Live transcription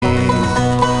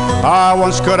I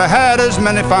once could have had as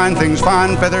many fine things,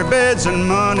 fine feather beds and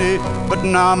money, but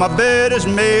now my bed is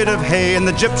made of hay and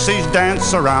the gypsies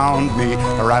dance around me.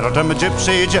 Rattle to my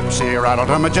gypsy, gypsy, rattle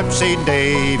to my gypsy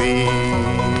Davy.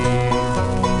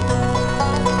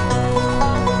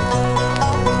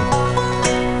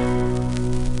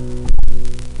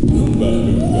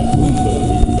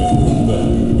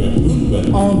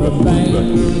 On the bank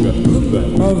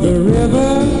of the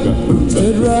river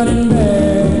stood Running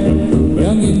Bear,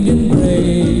 young Indian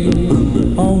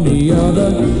brave. On the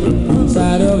other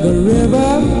side of the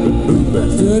river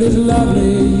stood his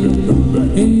lovely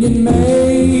Indian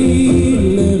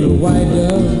maid. Little white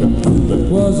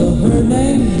dove was her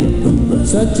name,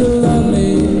 such a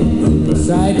lovely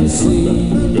sight to see.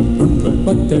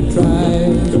 But their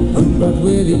tribes but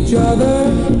with each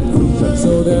other,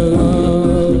 so their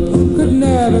love could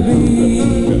never be.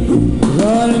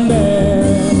 Running Bear,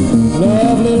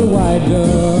 love little white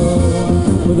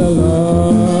dove with a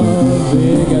love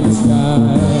big as the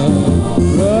sky.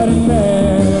 Running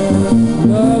Bear,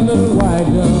 love little white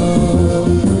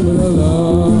dove with a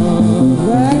love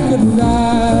that couldn't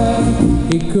die.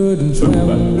 He couldn't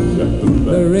swim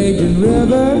the raging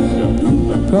river,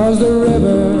 'cause the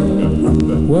river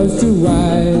was too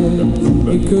wide.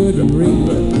 He couldn't reach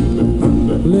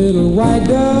little white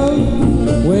dove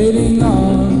waiting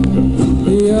on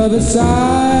the other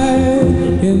side.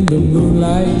 In the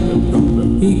moonlight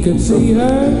he could see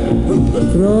her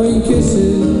throwing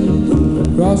kisses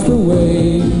across the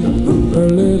way. Her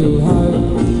little heart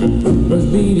was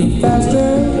beating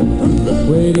faster,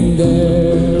 waiting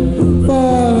there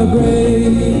for her grave.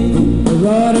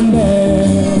 Running Bear,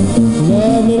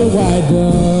 love little white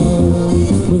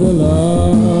dove with a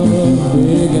love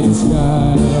big as the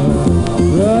sky.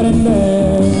 Running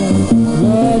Bear,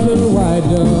 love little white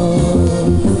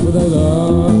dove with a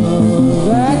love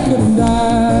that couldn't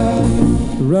die.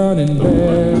 Running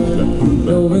Bear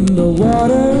dove in the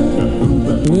water,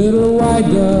 little white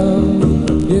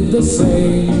dove did the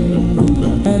same,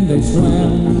 and they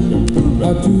swam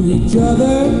out to each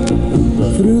other.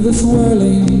 Through the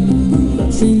swirling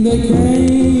stream they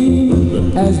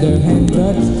came, as their hand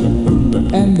touched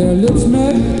and their lips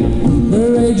met,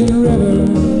 the raging river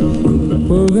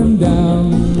pulled them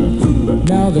down.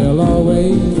 Now they'll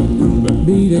always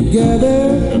be together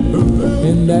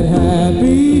in that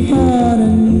happy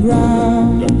hunting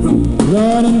ground.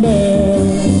 Running Bear,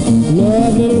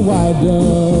 love little white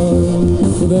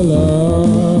dove with a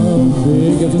love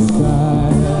big as the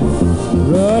sky.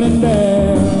 Running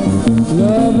Bear,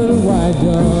 love little white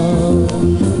dove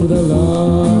with a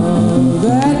love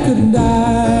that couldn't die.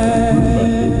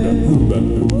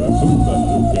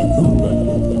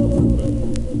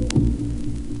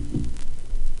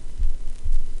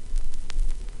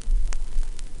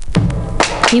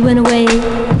 He went away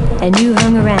and you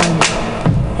hung around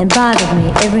and bothered me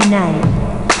every night.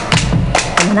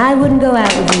 And when I wouldn't go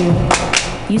out with you,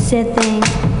 you said things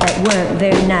that weren't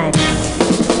very nice.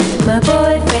 My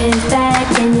boyfriend's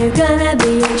back and you're gonna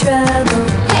be in trouble.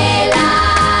 Hey la,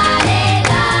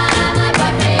 my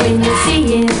boyfriend's when you see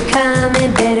him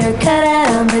coming, better cut out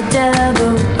on the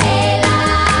double. Hey la,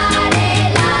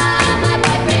 my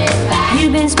boyfriend's back.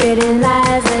 You've been spreading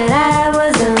lies that I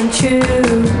was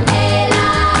untrue.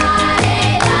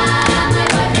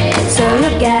 So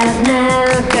look out now,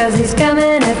 'cause he's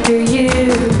coming after you.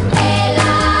 Hey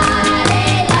la,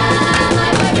 my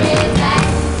boyfriend's back.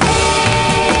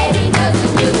 Hey, he knows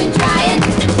that you've been trying,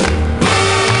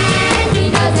 and he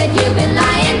knows that you've been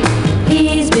lying.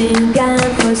 He's been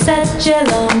gone for such a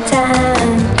long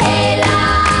time. Hey la,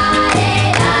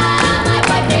 my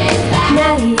boyfriend's back.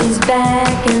 Now he's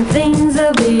back and things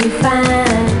will be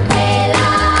fine. Hey la,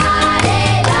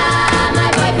 my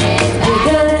boyfriend's back. You're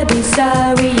gonna be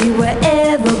sorry you were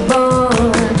ever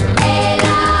born. Hey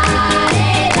la,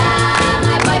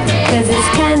 my boyfriend. 'Cause he's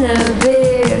kinda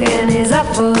big and he's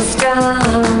awful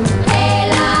strong. Hey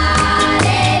la,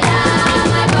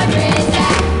 my boyfriend's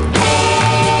back.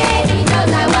 Hey, he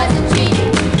knows I wasn't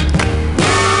cheating.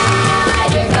 Now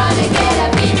you're gonna get a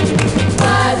beating.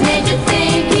 What made you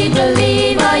think he'd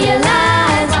believe all your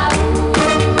lies?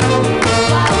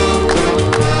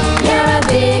 You're a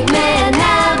big man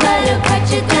now, but he'll cut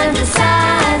you down to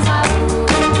size.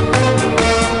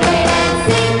 Wait and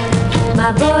see.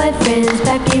 My boyfriend's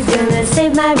back, he's gonna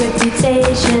save my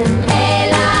reputation. Hey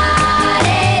la,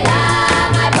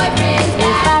 my boyfriend's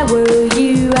back. If I were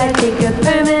you, I'd take a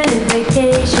permanent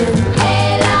vacation. Hey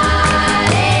la,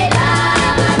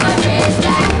 my boyfriend's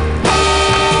back.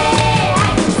 Hey, I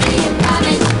can see him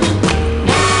coming.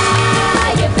 Now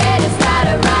you better start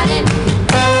a running.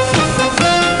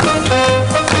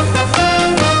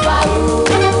 Wow,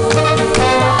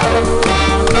 wow.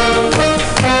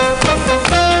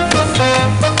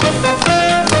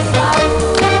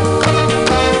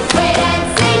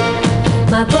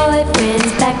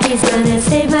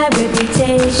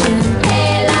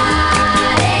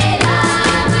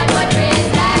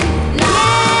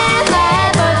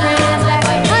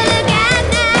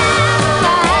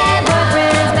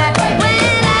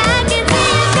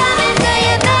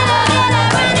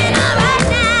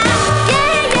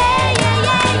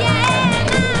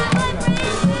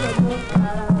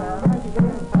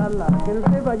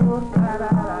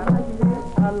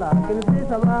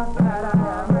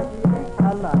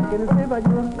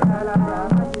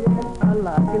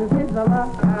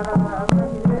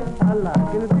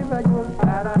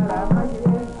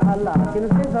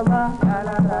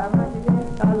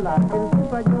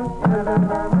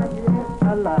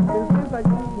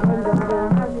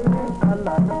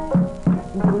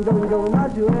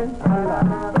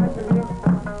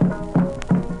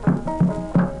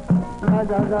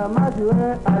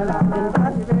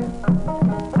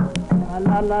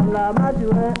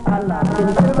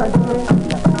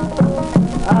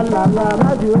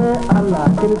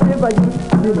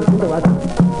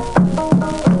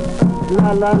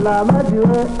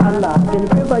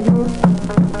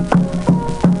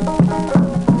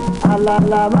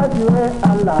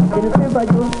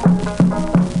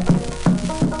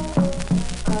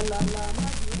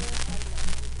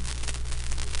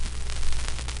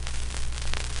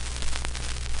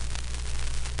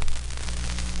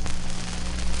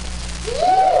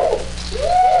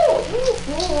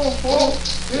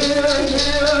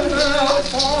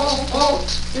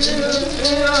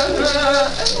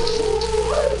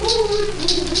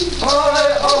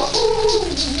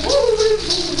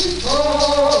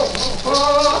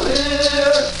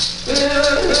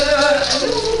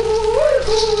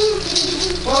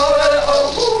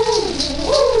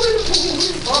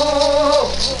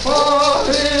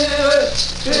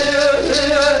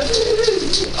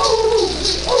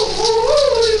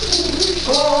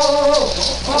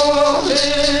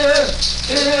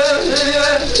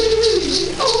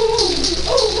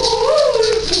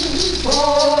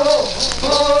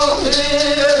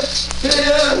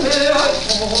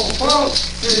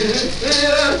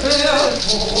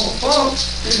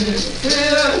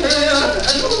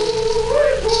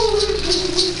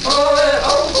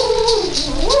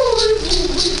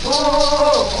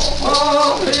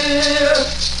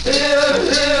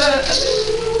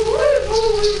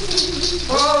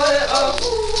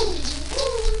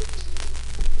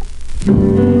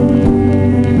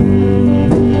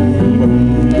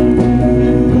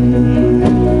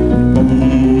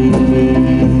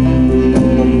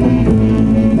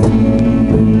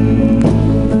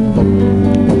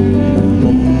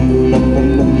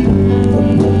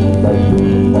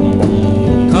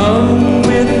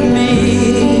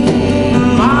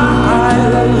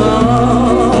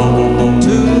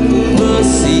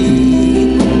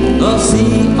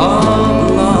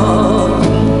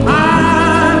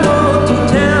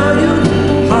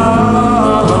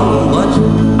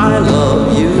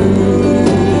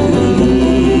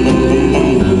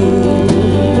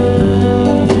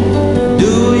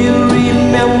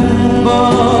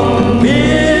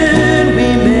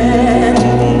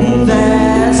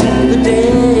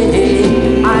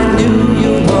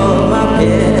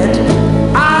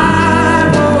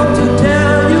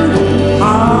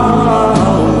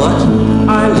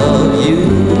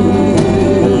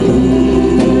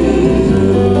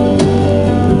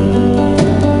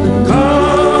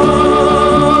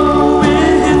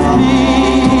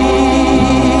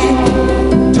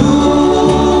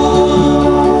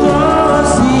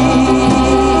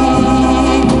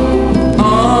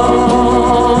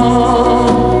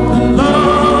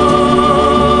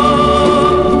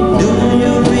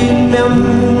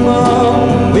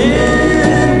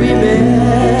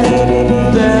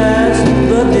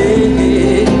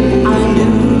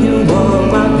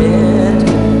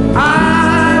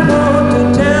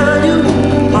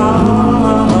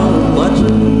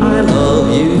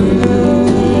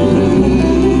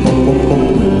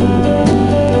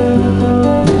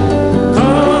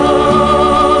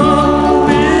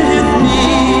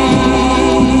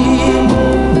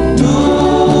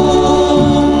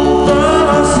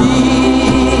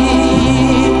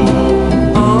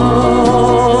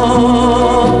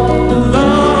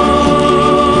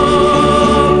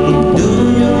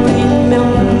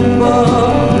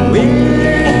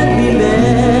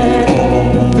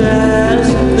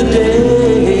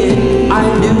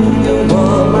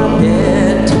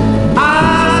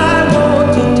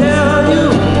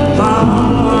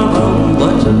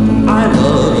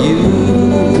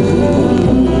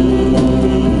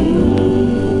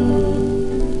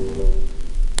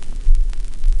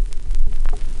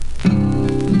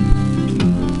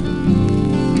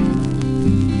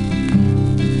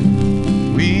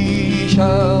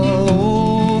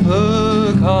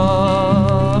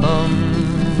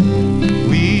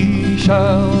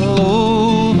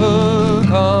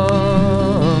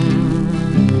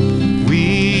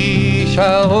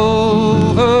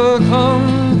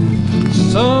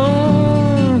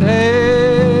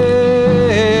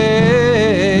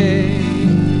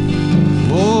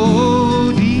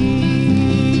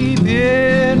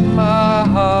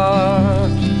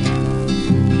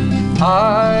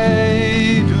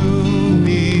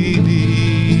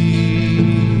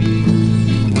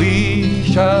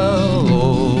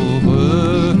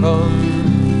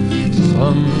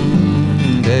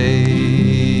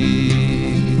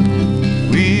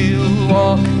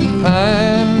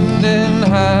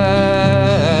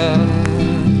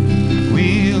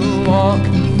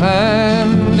 hand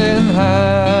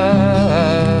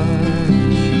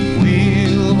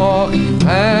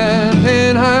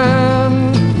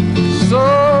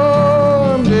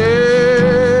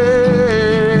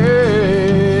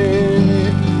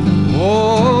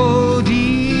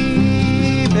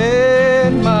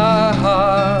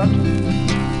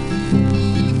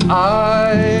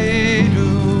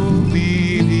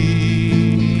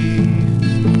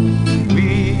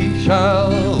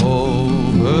shall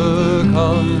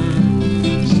overcome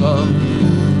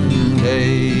someday.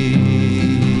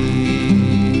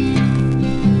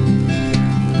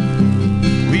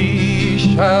 We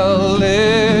shall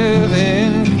live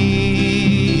in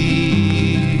peace.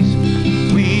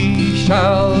 We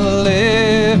shall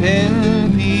live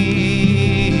in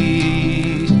peace.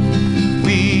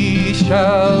 We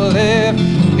shall live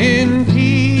in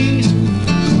peace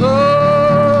someday.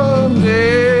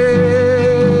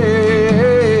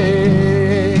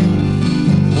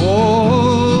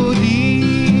 Oh,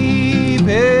 deep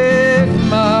in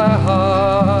my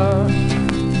heart,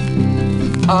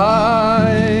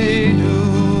 I do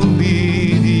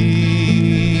believe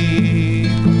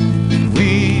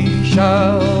we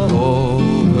shall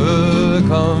overcome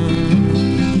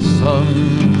someday.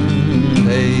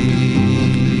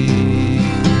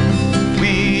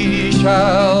 We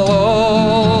shall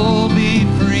all be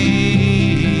free.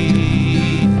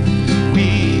 We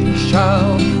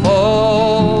shall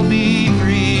all be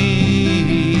free.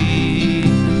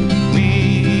 We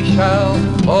shall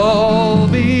all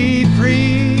be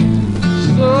free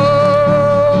someday.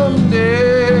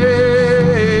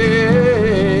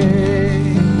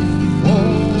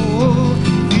 Oh,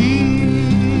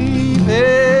 deep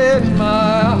in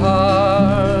my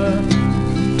heart,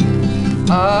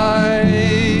 I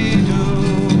do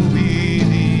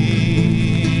believe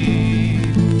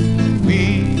we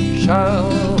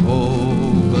shall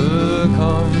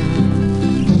overcome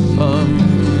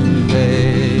someday.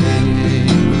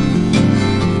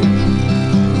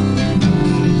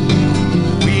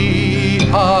 We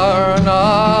are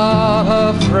not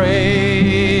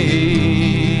afraid.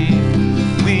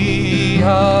 We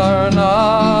are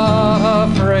not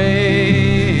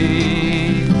afraid.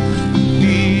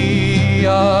 We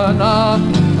are not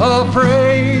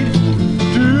afraid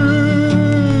today.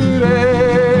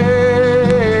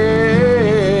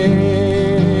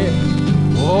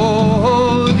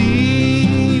 Oh,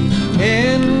 deep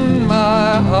in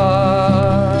my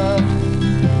heart,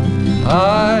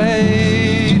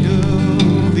 I do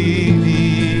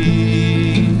believe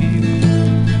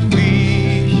we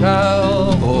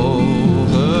shall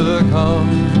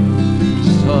overcome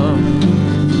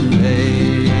someday.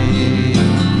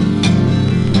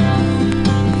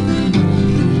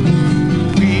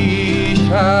 We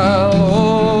shall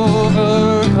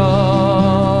overcome.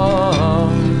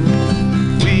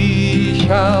 We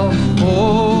shall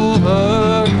overcome.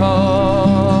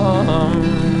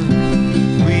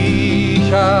 We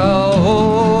shall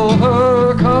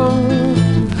overcome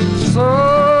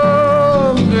someday.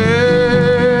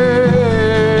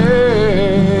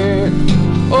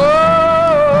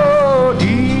 Oh,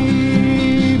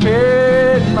 deep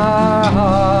in my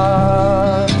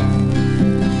heart,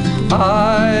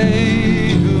 I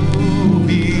do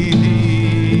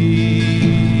believe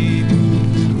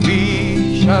we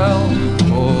shall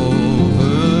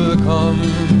overcome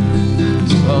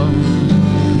someday.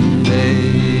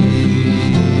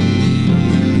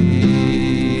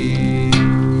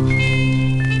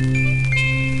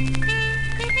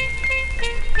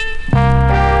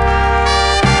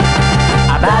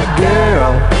 That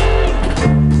girl,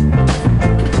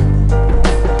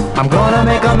 I'm gonna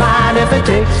make a mind if it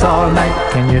takes all night.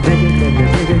 Can you dig it? Can you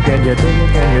dig it? Can you dig it?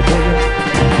 Can you dig it?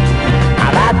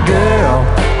 That girl,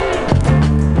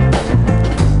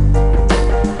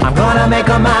 I'm gonna make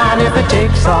a mind if it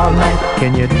takes all night.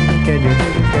 Can you dig it? Can you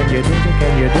dig it? Can you dig it?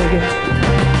 Can you dig it?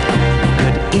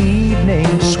 Good evening,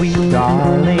 sweet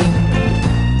darling.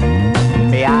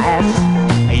 May I ask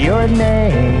your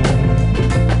name?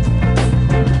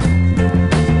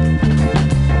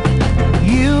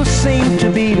 You seem to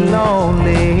be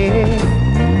lonely.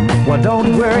 Well,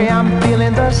 don't worry, I'm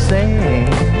feeling the same.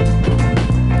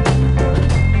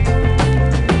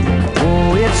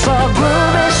 Oh, it's a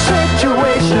groovy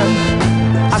situation,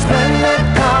 a splendid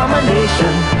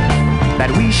combination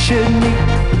that we should meet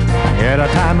at a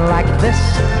time like this.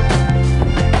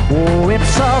 Oh,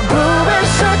 it's a groovy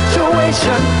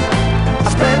situation, a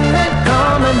splendid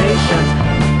combination.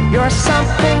 You're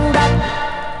something that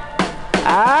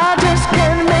I just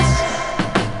can't miss.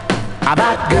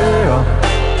 That girl,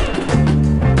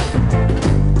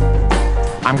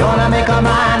 I'm gonna make a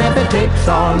mind if it takes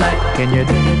all night. Can you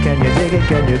dig it? Can you dig it?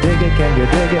 Can you dig it? Can you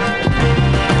dig it?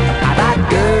 That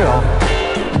girl,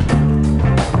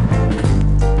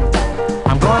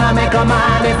 I'm gonna make a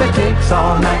mind if it takes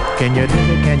all night. Can you dig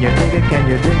it? Can you dig it? Can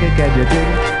you dig it? Can you dig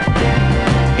it?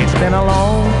 It's been a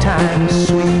long time,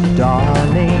 sweet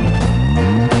darling,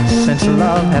 since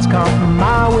love has come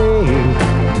my way.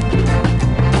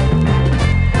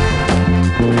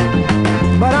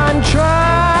 But I'm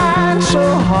trying so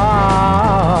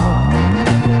hard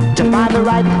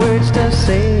words to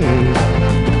say.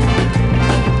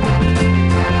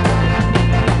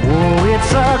 Oh,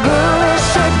 it's a ghoulish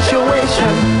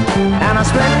situation and a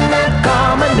splendid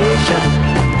combination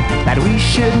that we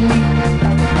should meet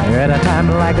at a time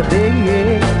like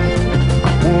this.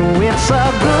 Oh, it's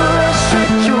a ghoulish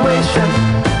situation,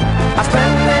 a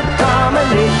splendid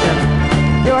combination.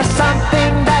 You're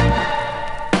something that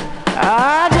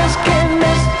I just can't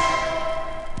miss.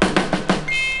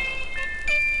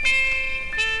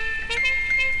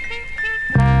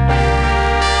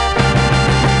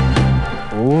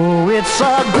 Oh, it's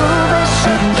a ghoulish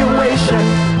situation,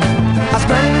 a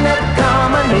splendid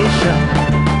combination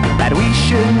that we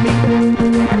should meet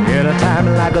at a time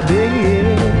like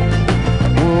this.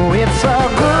 Oh, it's a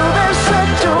ghoulish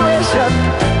situation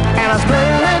and a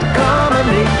splendid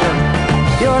combination.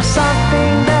 You're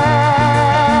something that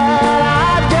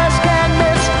I just can't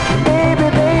miss. Baby,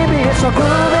 baby, it's a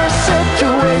ghoulish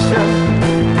situation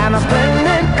and a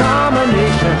splendid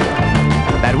combination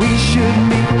that we should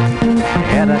meet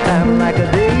at a time like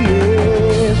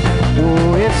this.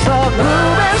 Oh, it's a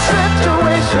ghoulish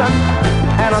situation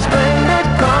and a splendid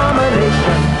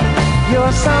combination.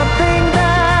 You're something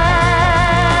that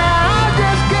I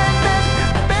just can't miss.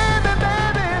 Baby,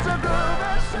 baby, it's a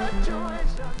ghoulish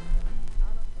situation.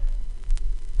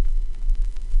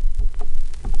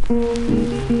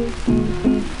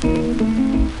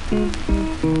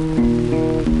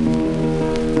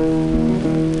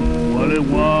 What if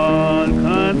one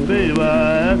can't favor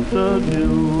after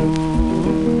you?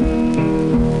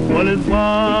 What if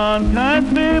one can't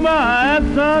favor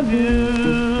after you?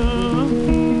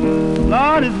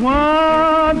 Lord, if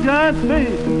one can't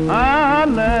favor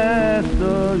I'll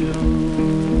after you.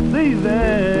 See,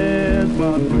 that's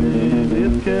my grave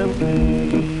is kept me.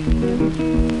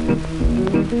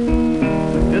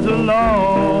 It's a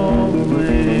long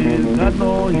way, it's got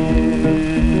no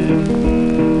end.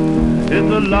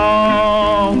 It's a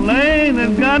long lane,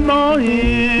 it's got no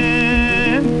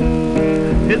end.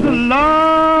 It's a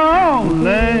long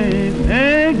lane,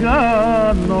 ain't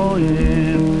got no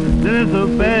end. Then it's a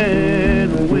bad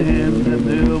wind that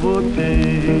never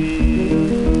change.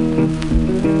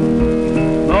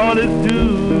 Lord, it's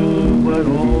two white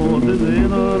horses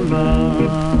in a line.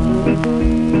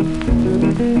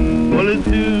 Well, it's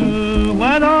two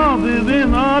white horses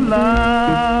in a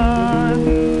line.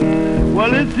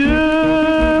 Well, it's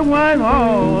two white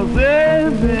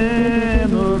horses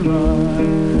in a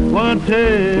line. Well,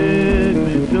 take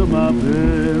me to my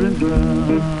burial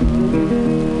ground.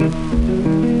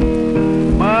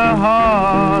 My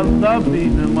heart stopped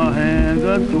beating, my hand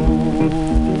got cold.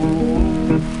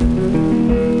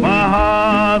 My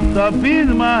heart stopped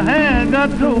beating, my hand got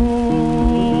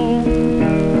cold.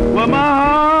 Well, my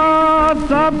heart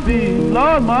stopped beating,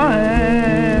 Lord, my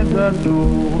hand got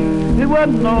cold. It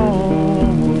wasn't no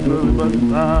good, but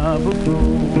time ago.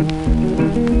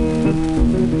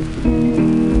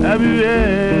 Have you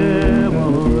ever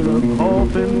heard a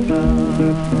coffin sound?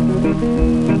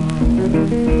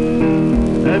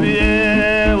 Have you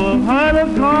ever heard a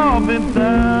coffin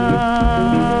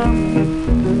sound?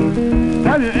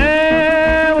 Have you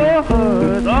ever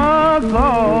heard a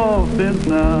coffin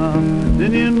sound?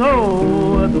 Then you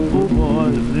know that the poor boy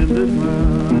is in the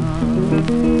ground.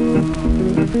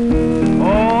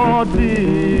 Oh,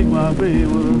 dig my grave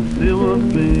with a silver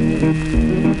spade.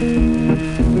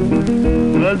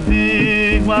 Well,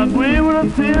 dig my grave with a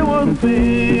silver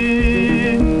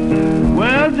spade.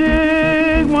 Well,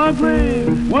 dig my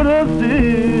grave with a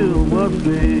silver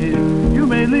spade. You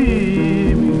may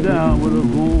leave me down with a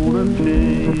golden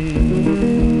chain.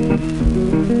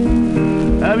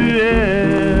 Have you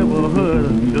ever heard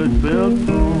a church bell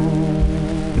song?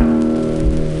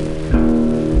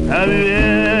 Have you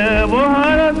ever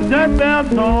heard a church bell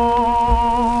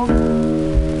song?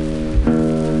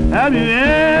 Have you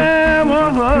ever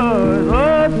heard a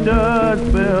church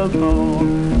bell song?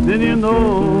 Then you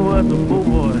know that the poor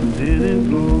boy didn't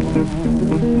go.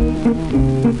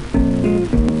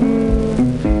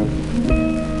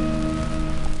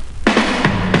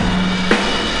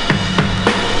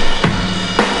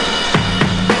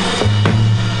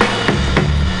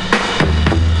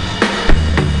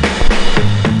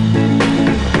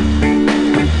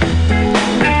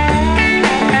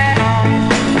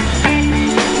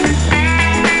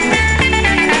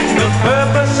 The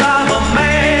purpose of a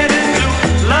man is to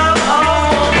love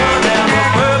all of them.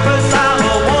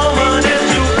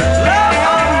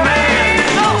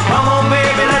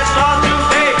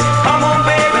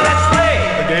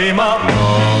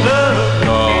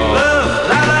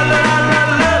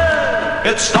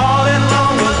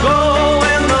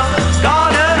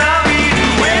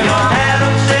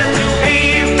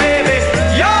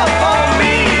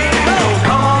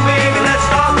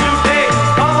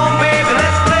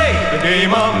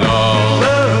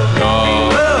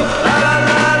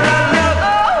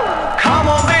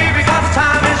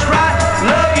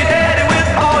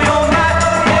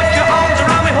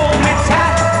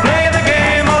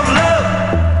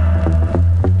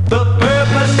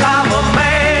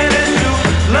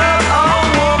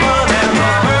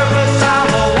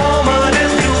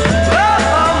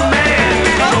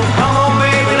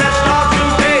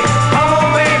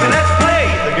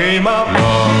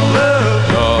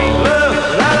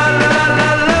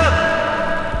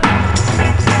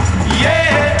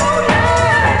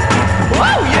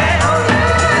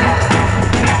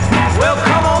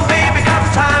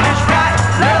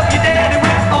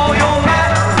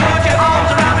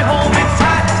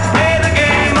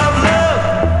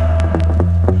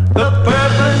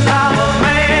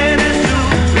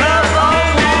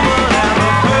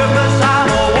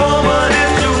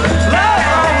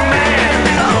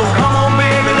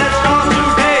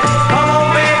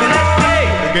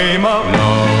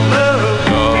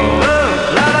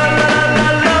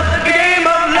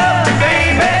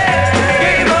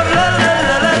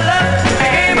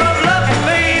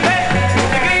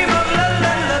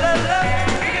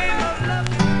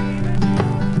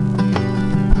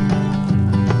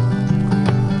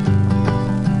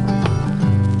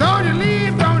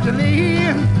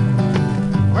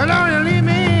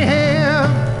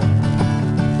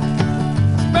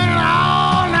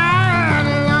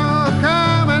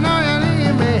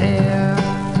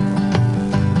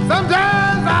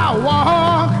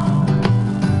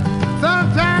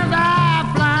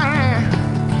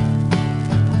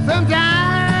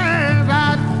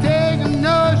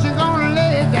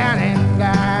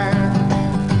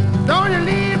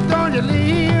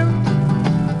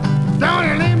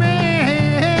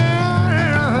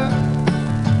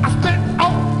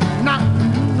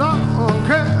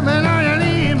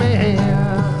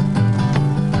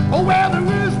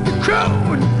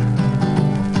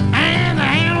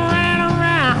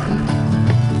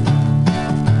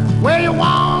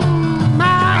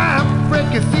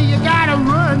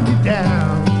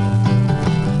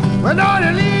 Well, don't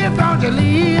you leave, don't you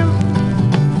leave.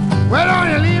 Well, don't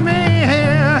you leave me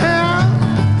here.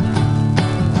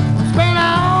 Spend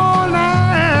all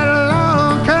night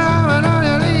long, come and don't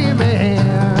you leave me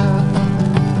here.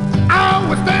 I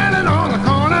was standing on the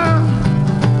corner,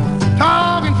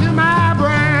 talking to my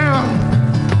brown.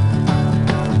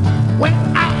 When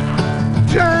I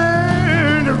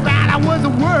turned around, I was a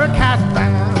workhouse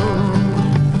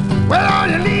bound. Well, don't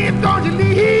you leave, don't you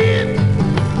leave.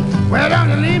 Well, don't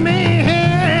you leave me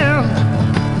here.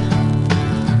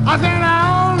 I said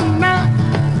all night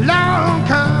long,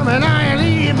 come and don't you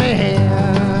leave me here.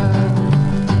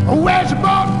 Well, she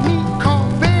brought me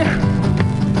coffee.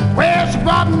 Well, she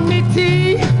brought me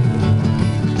tea.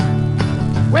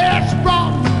 Well, she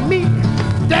brought me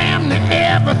damn near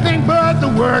everything but the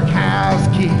workhouse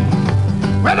key.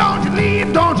 Well, don't you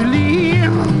leave, don't you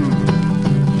leave.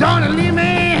 Don't you leave me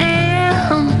here.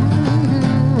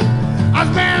 I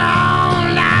spent all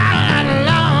night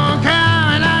long, come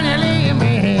and don't you leave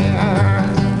me here.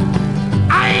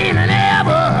 I ain't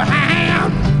never had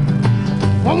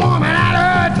one woman at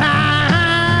a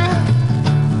time.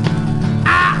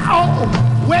 I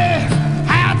always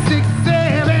had 6,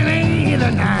 7, 8,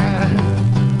 or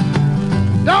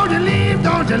 9. Don't you leave,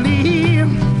 don't you leave.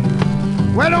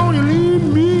 Well, don't you leave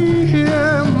me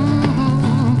here.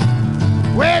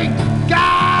 Well, you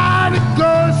gotta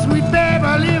go, sweet baby,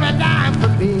 leave a dime for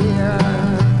beer.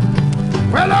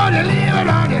 Well, don't you leave,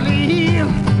 don't you leave.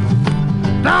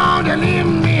 Don't you leave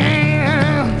me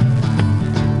here.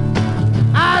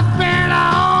 I spent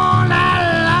all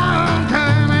night long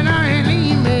coming, don't you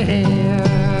leave me here.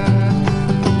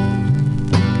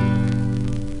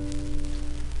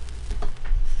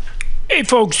 Hey,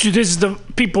 folks, this is the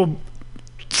people.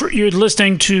 You're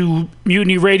listening to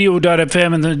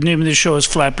MutinyRadio.fm, and the name of the show is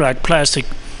FlatBlackPlastic.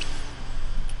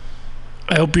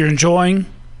 I hope you're enjoying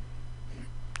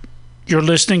your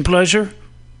listening pleasure.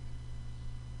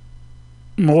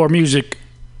 More music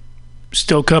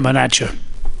still coming at you.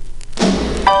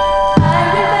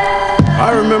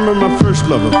 I remember my first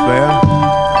love affair.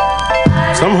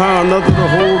 Somehow or another, the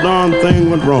whole darn thing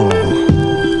went wrong.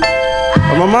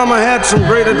 But my mama had some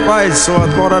great advice, so I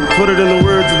thought I'd put it in the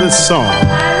words of this song.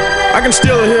 I can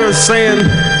still hear her saying,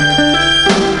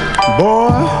 boy,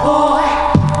 boy,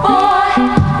 boy.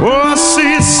 Oh, I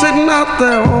see you sitting out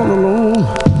there all alone,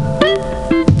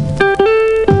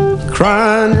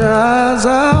 crying your eyes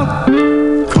out,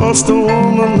 'cause the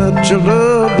woman that you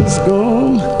love is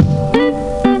gone.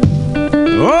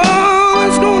 Oh,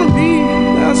 there's gonna be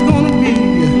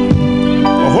a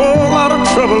whole lot of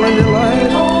trouble in your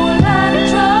life.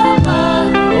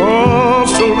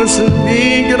 So listen to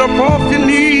me, get up off your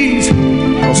knees,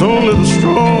 'cause only the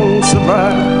strong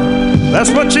survive.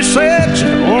 That's what she said,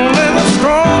 only the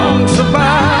strong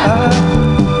survive.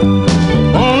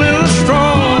 Only the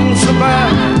strong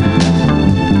survive.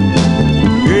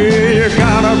 Yeah, you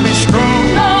gotta be strong.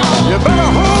 You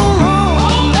better hold on.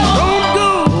 Don't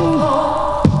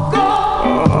go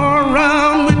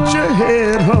around with your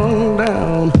head hung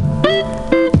down.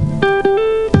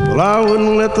 Well, I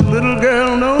wouldn't let the little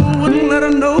girl know, wouldn't let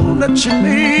her know that she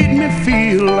made me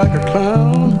feel like a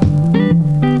clown.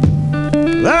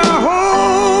 There are a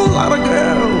whole lot of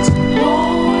girls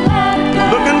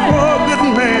looking for a good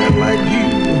man like you.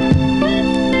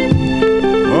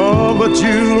 Oh, but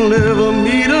you'll never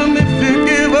meet him if you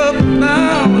give up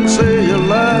now and say your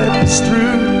life is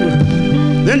through.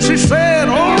 Then she said,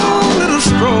 only the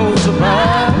strong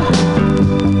survive.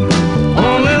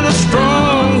 Only the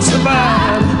strong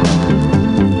survive.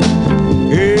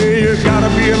 Yeah, you gotta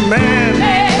be a man.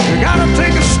 You gotta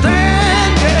take a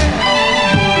stand, yeah.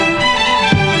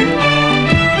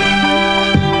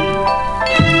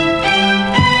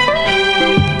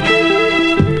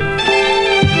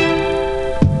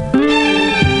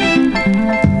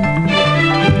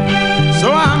 So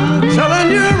I'm telling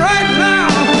you right now,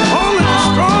 only the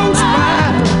strong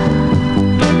survive.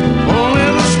 Only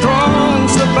the strong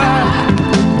survive.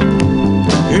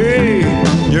 Hey,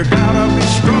 you gotta be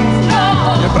strong.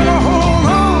 You better hold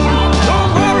on,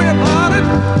 don't worry about it.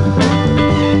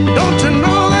 Don't you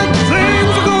know that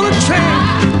things are gonna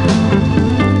change?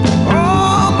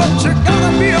 Oh, but you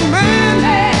gotta be a man.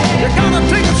 You gotta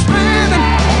take a stand, and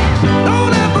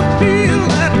don't ever feel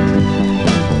that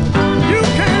you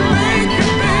can't make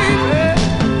it, baby.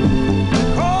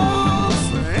 'Cause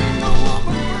there ain't no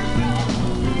woman.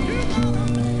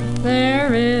 There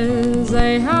is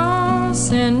a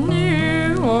house in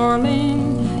New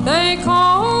Orleans they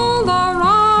call the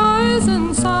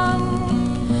Rising Sun.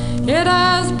 It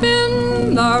has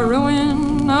been the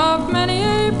ruin of many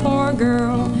a poor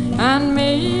girl, and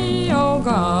me, oh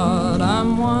God,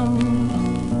 I'm one.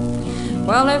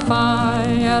 if I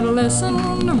had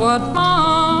listened to what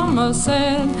Mama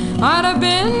said, I'd have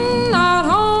been at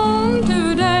home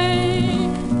today.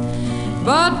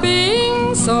 But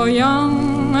being so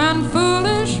young and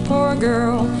foolish, poor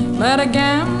girl, let a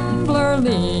gambler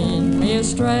lead me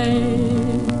astray.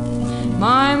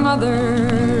 My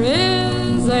mother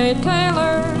is a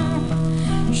tailor.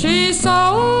 She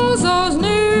sews those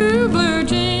new blue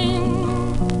jeans.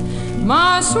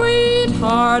 My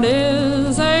sweetheart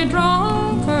is a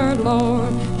drunkard,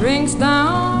 Lord, drinks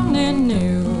down in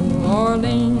New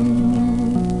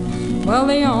Orleans. Well,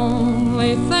 the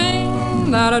only thing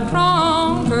that a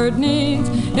drunkard needs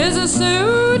is a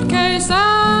suitcase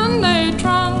and a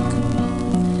trunk.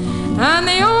 And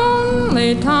the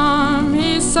only time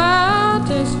he's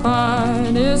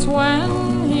satisfied is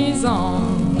when he's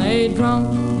on a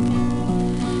drunk.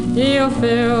 He'll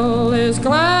fill his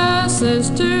glasses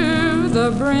to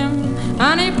the brim,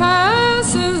 and he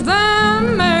passes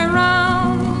them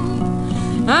around.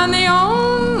 And the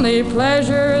only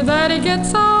pleasure that he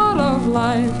gets out of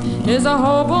life is a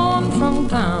hoboing from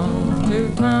town to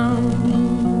town.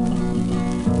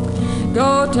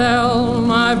 Go tell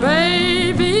my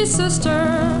baby sister,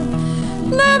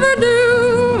 never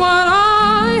do what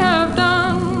I have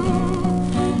done,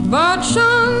 but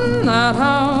shun that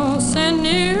house in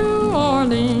New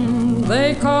Orleans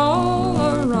they call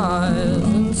the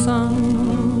rising sun.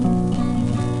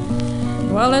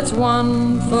 Well, it's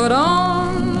one foot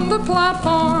on the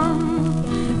platform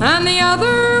and the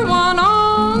other one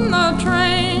on the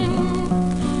train.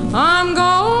 I'm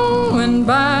going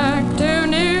back to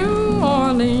New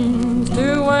Orleans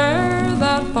to wear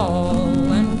that ball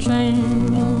and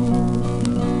chain.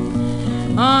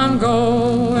 I'm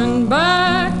going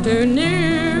back to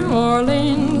New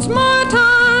Orleans. My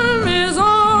time is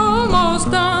almost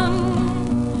done.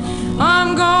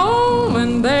 I'm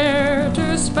going there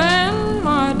to spend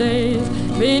my days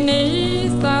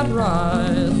beneath that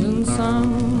rising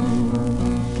sun.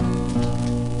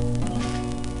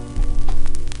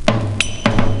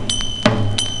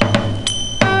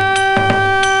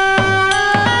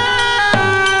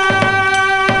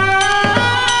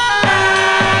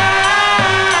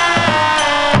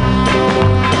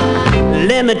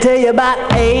 Let me tell you about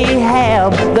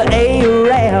Ahab, the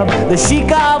Arab, the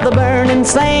sheik of the burning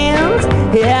sands.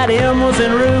 He had emeralds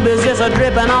and rubies just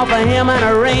a-dripping off of him, and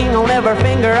a ring on every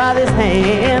finger of his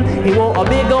hand. He wore a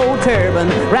big old turban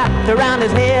wrapped around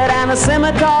his head and a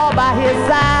scimitar by his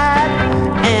side.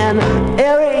 And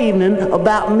every evening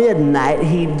about midnight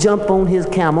he'd jump on his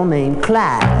camel named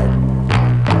Clyde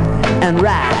and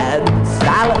ride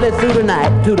silently through the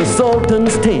night to the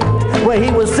Sultan's tent, where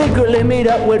he would secretly meet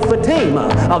up with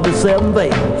Fatima of the Seven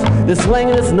Veils, the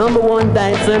swingin'est #1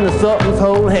 dancer in the Sultan's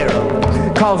whole harem.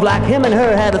 Cause like him and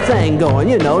her had a thing going,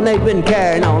 you know, and they'd been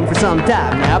carrying on for some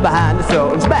time now behind the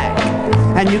Sultan's back.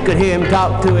 And you could hear him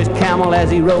talk to his camel as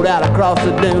he rode out across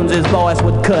the dunes. His voice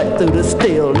would cut through the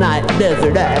still night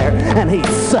desert air, and he'd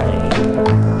say,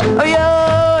 oh,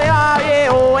 yeah, yeah, yeah,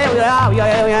 oh, yeah, yeah,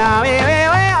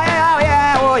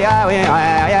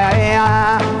 yeah,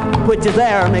 yeah, which is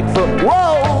Aramaic for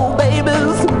whoa,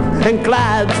 babies, and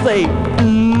Clyde'd say,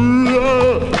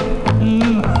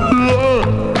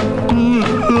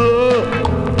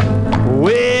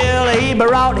 well, he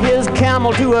brought his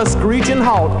camel to a screeching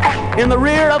halt in the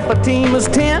rear of Fatima's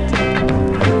tent,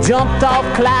 jumped off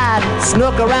Clyde,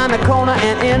 snuck around the corner,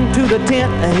 and into the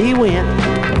tent he went.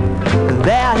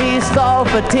 There he saw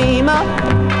Fatima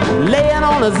laying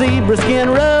on a zebra skin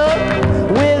rug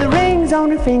with rings on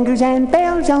her fingers and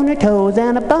bells on her toes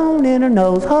and a bone in her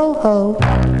nose, ho ho.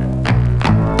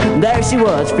 There she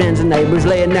was, friends and neighbors,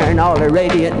 laying there in all her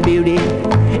radiant beauty,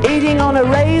 eating on a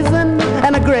raisin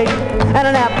and a grape and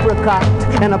an apricot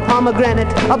and a pomegranate,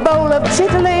 a bowl of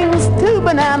chitterlings, 2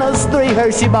 bananas, 3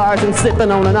 Hershey bars, and sipping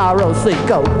on an ROC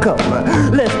Coca-Cola,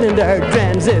 listening to her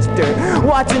transistor,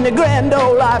 watching the Grand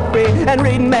Ole Opry and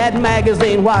reading Mad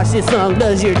Magazine while she sung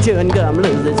Does Your Chewing Gum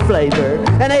Lose Its Flavor?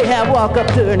 And Ahab walk up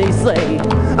to her and he say,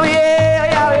 oh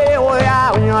yeah, yeah, yeah, oh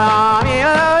yeah, yeah, yeah,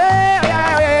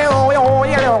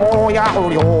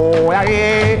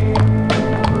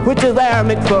 which is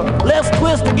Aramaic for let's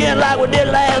twist again like we did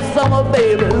last summer,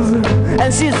 babies.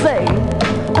 And she say,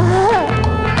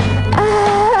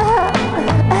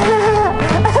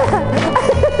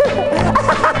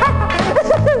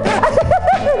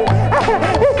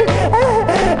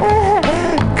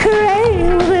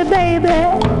 crazy, baby.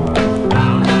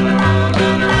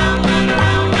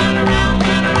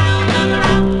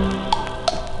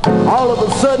 All of a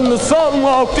sudden the Sultan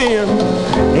walked walked in,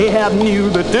 Ahab knew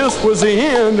that this was the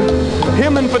end.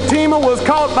 Him and Fatima was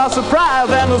caught by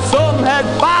surprise, and the Sultan had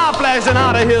fire flashing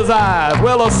out of his eyes.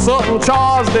 Well, the Sultan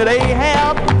charged at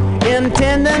Ahab,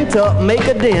 intending to make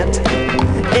a dent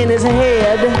in his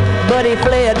head, but he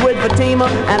fled with Fatima,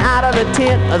 and out of the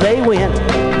tent they went.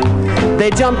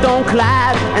 They jumped on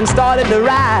Clyde and started to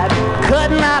ride,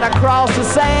 cutting out across the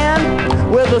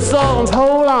sand with the Sultan's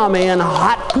whole army in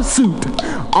hot pursuit.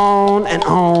 On and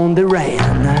on they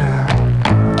ran.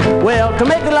 Well, to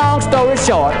make the long story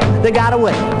short, they got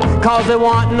away, 'cause there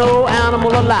wasn't no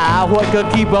animal alive what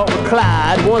could keep up with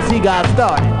Clyde once he got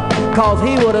started. 'Cause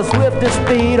he was the swiftest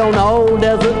speed on the old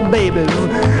desert babies.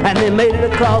 And they made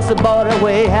it across the border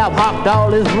where Ahab hocked all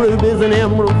his rubies and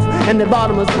emeralds, and they bought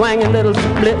him a swinging little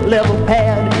split level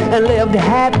pad and lived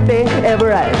happy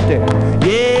ever after.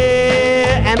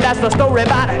 Yeah, and that's the story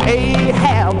about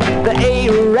Ahab, the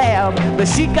Arab, the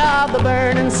sheik of the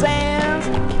burning sands.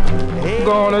 I'm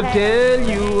gonna tell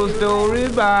you a story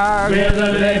about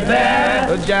Grizzly Bear.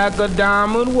 A Jack of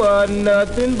Diamond wasn't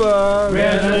nothing but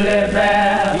Grizzly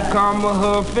Bear. He come a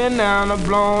huffing and a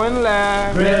blowing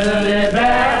laugh. Grizzly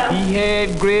Bear. He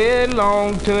had great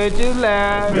long touches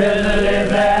laugh. Grizzly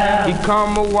Bear. He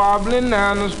come a wobbling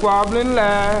and a squabbling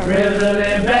laugh.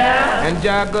 Grizzly Bear. And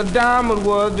Jack of Diamond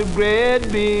was the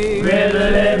great big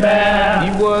Grizzly Bear.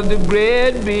 He was the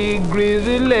great big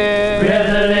grizzly bear.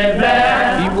 Grizzly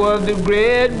Bear. He was the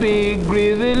great big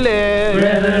grizzly bear.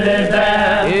 Grizzly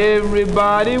Bear.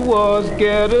 Everybody was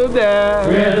scared of that.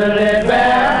 Grizzly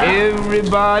Bear.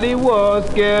 Everybody was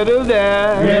scared of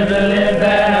that. Grizzly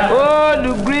Bear. Oh,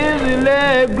 the grizzly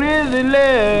bear, grizzly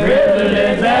bear.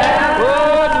 Grizzly Bear.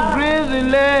 Oh, the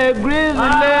grizzly bear, grizzly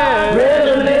bear.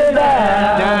 Grizzly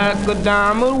Bear. Jack of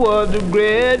Diamond was the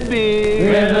great big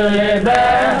Grizzly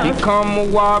Bear. He come a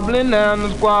wobbling and a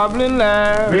squabbling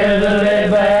laugh. Grizzly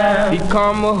Bear. He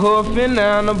come a huffing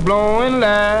and a blowing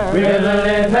laugh.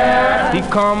 Grizzly Bear. He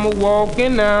come a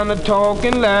walking and a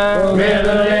talking laugh.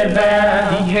 Grizzly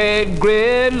Bear. He had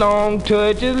great long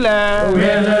touches laugh.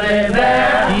 Grizzly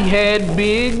Bear. He had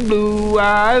big blue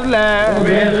eyes laugh.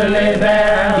 Grizzly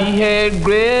Bear. He had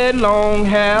great long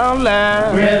hair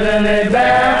laugh. Grizzly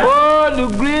Bear. Oh,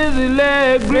 the grizzly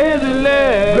leg, grizzly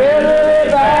leg.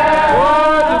 Grizzly Bear.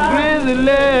 Oh, the grizzly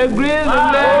leg, grizzly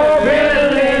leg.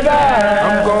 Grizzly Bear.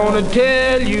 I'm gonna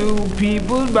tell you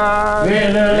people about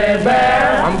Grizzly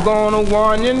Bear. I'm gonna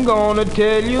warn you and gonna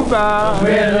tell you about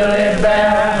Grizzly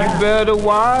Bear. You better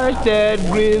watch that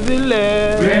grizzly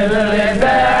leg. Grizzly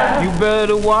Bear. You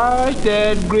better watch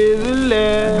that grizzly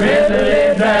leg.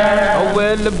 Grizzly Bear. Oh,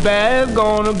 well, the bear's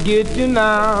gonna get you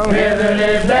now.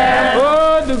 Grizzly Bear.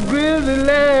 Oh, the grizzly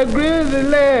leg, grizzly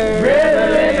leg.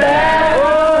 Grizzly Bear.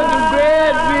 Oh, the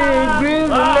great big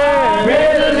grizzly leg.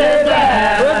 Grizzly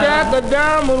Bear. Oh, Jack of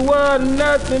Diamond was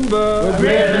nothing but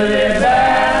Grizzly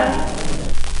Bear.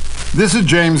 This is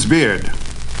James Beard.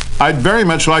 I'd very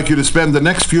much like you to spend the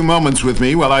next few moments with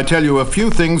me while I tell you a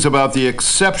few things about the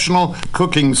exceptional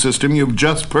cooking system you've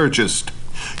just purchased.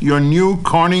 Your new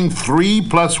Corning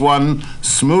 3+1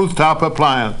 Smooth Top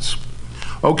Appliance.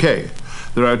 Okay,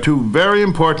 there are two very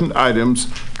important items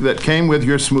that came with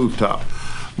your Smooth Top.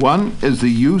 One is the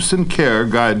Use and Care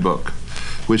Guidebook,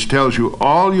 which tells you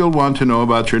all you'll want to know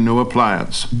about your new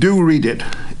appliance. Do read it.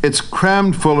 It's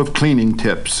crammed full of cleaning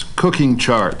tips, cooking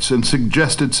charts, and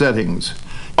suggested settings.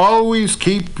 Always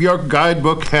keep your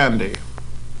guidebook handy.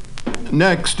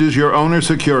 Next is your owner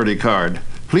security card.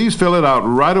 Please fill it out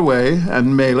right away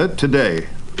and mail it today.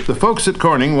 The folks at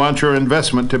Corning want your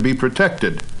investment to be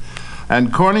protected,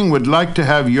 and Corning would like to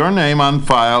have your name on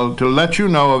file to let you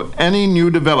know of any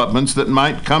new developments that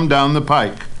might come down the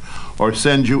pike, or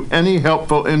send you any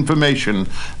helpful information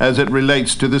as it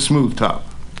relates to the Smooth Top.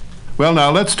 Well,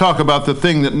 now let's talk about the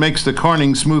thing that makes the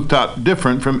Corning Smooth Top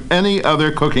different from any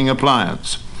other cooking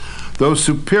appliance. Those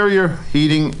superior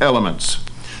heating elements.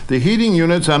 The heating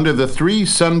units under the 3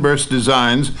 sunburst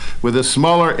designs with a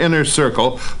smaller inner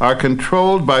circle are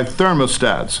controlled by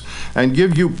thermostats and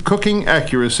give you cooking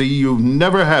accuracy you've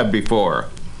never had before.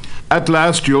 At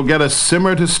last, you'll get a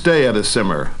simmer to stay at a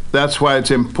simmer. That's why it's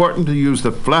important to use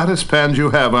the flattest pans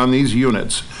you have on these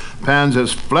units. Pans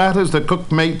as flat as the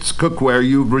Cookmates cookware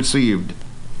you've received.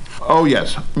 Oh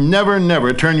yes,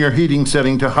 never turn your heating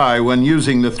setting to high when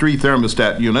using the 3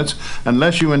 thermostat units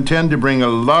unless you intend to bring a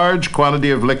large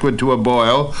quantity of liquid to a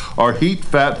boil or heat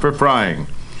fat for frying.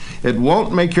 It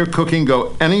won't make your cooking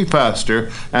go any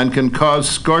faster and can cause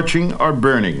scorching or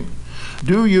burning.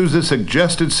 Do use the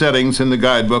suggested settings in the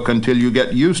guidebook until you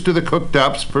get used to the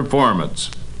cooktop's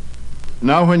performance.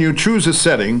 Now when you choose a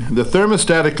setting, the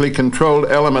thermostatically controlled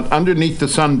element underneath the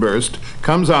sunburst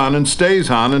comes on and stays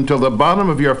on until the bottom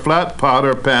of your flat pot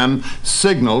or pan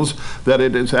signals that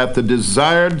it is at the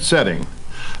desired setting.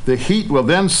 The heat will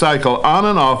then cycle on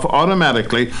and off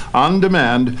automatically on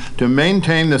demand to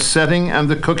maintain the setting and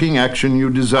the cooking action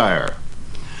you desire.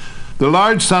 The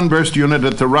large sunburst unit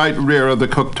at the right rear of the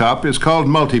cooktop is called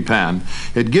multipan.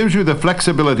 It gives you the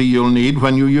flexibility you'll need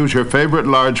when you use your favorite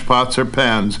large pots or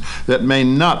pans that may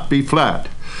not be flat,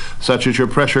 such as your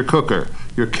pressure cooker,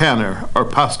 your canner, or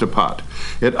pasta pot.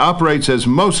 It operates as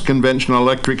most conventional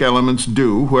electric elements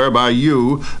do, whereby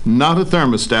you, not a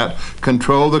thermostat,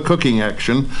 control the cooking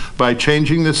action by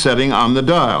changing the setting on the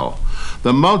dial.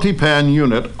 The multipan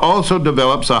unit also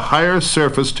develops a higher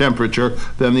surface temperature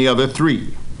than the other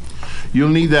three. You'll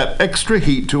need that extra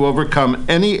heat to overcome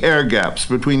any air gaps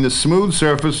between the smooth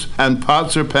surface and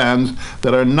pots or pans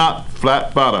that are not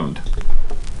flat-bottomed.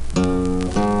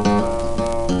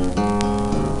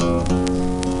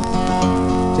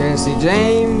 Jesse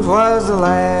James was a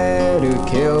lad who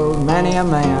killed many a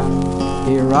man.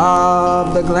 He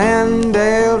robbed the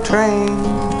Glendale train.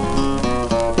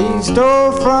 He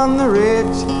stole from the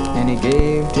rich and he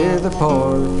gave to the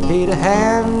poor. He'd a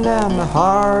hand and a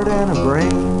heart and a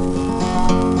brain.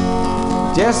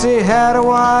 Jesse had a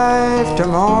wife to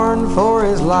mourn for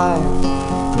his life.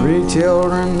 3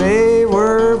 children, they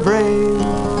were brave.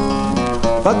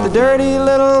 But the dirty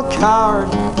little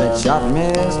coward that shot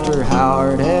Mr.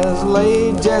 Howard has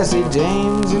laid Jesse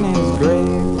James in his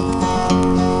grave.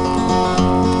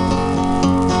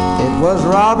 It was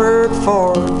Robert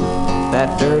Ford,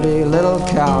 that dirty little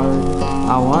coward.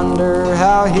 I wonder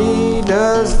how he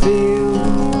does feel.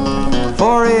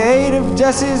 For he ate of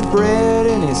Jesse's bread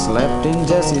and he slept in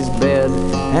Jesse's bed,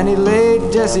 and he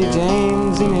laid Jesse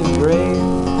James in his grave.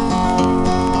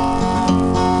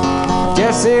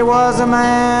 Jesse was a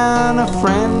man, a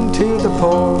friend to the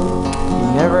poor.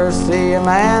 You never see a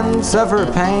man suffer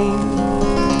pain.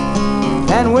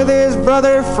 And with his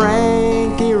brother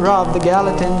Frank, he robbed the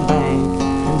Gallatin Bank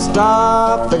and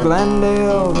stopped the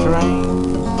Glendale train.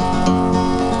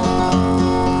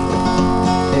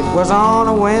 It was on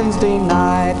a Wednesday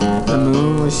night, the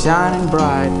moon was shining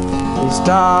bright. He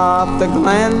stopped the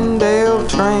Glendale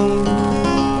train,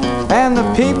 and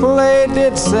the people, they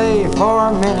did say,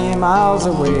 for many miles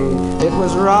away, it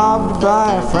was robbed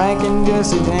by Frank and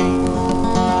Jesse James.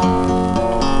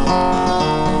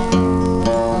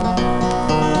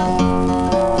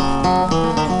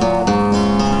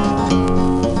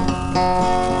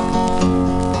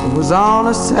 It was on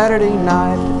a Saturday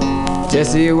night,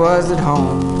 Jesse was at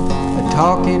home,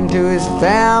 talking to his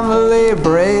family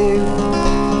brave.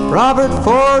 Robert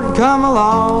Ford come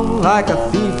along like a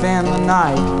thief in the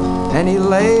night, and he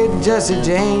laid Jesse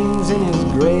James in his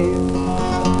grave.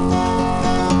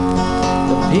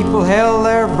 The people held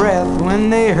their breath when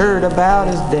they heard about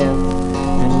his death,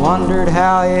 and wondered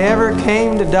how he ever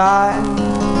came to die.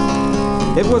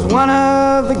 It was one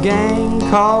of the gang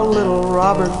called Little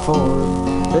Robert Ford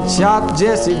that shot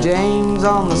Jesse James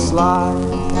on the sly.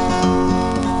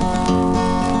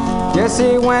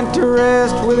 Jesse went to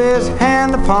rest with his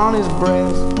hand upon his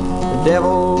breast. The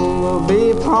devil will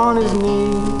be upon his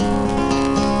knee.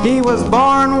 He was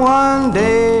born one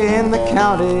day in the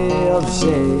county of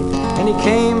Shea, and he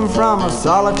came from a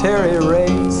solitary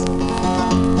race.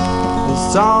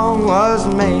 The song was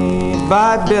made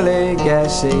by Billy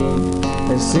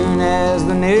Gashade as soon as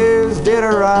the news did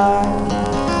arrive.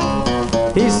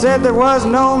 He said there was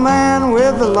no man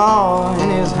with the law in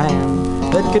his hand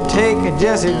that could take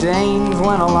Jesse James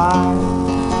when alive.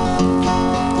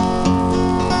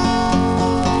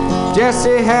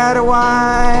 Jesse had a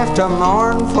wife to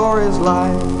mourn for his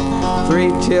life.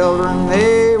 3 children,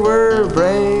 they were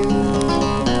brave.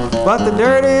 But the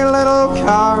dirty little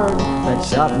coward that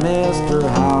shot Mr.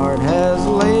 Howard has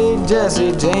laid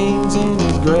Jesse James in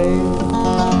his grave.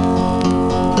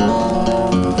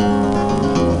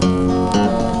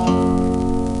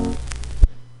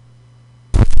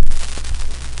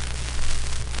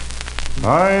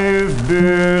 I've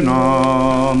been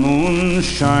a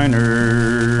moonshiner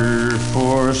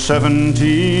for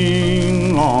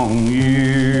 17 long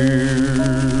years.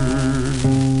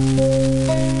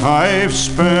 I've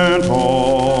spent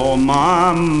all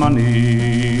my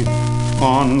money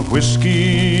on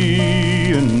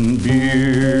whiskey and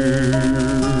beer.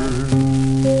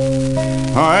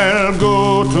 I'll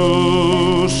go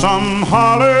to some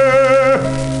holler,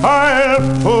 I'll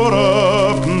put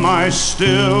up my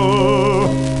still,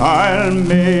 I'll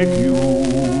make you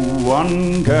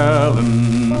 1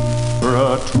 gallon for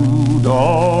a $2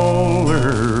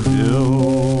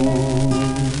 bill.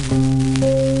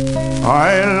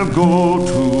 I'll go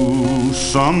to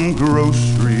some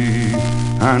grocery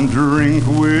and drink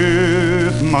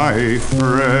with my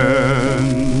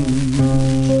friends,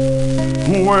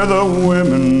 where the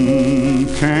women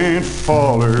can't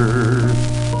foller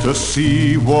to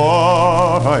see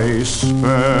what I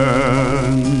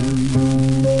spend.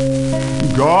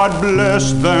 God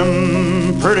bless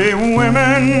them pretty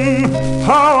women,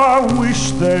 how I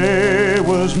wish they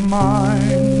was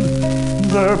mine.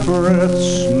 Their breath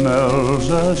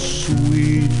smells as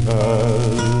sweet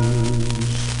as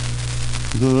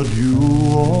the dew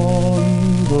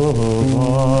on the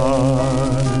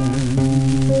vine.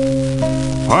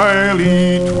 I'll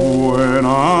eat when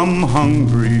I'm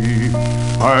hungry,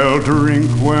 I'll drink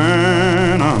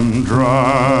when I'm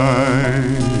dry.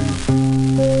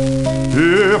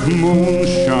 If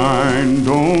moonshine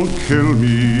don't kill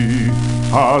me,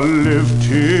 I'll live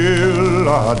till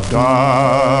I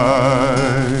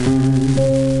die.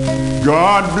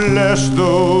 God bless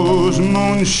those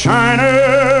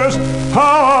moonshiners,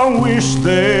 how I wish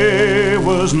they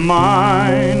was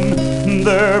mine.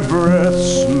 Their breath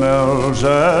smells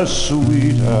as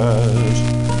sweet as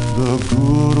the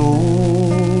good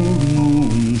old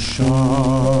moonshine.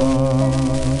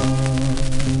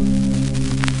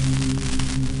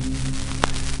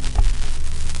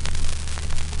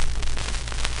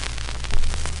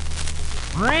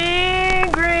 Green,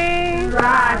 green,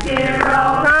 rock and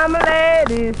roll. Come,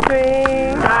 ladies,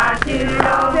 swing, rock and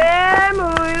roll. Tell me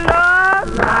who you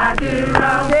love, rock and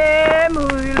roll. Tell me who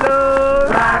you love,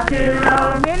 rock and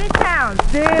roll. Many towns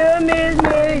still miss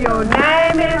me. Your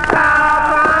name is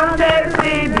called. Come take a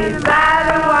seat beside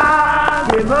the wall.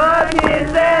 Give her a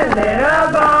kiss and let her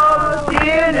go.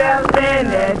 She'll never stand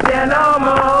that there no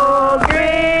more.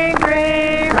 Green,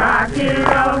 green, rock and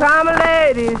roll. Come,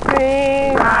 ladies,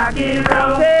 swing, rock and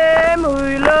roll. Tell me who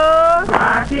you love,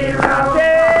 rock and roll.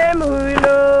 Tell me who you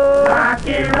love, rock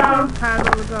and roll.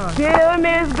 Kill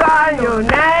Miss God, your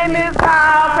name is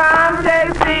called. Come take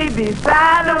a seat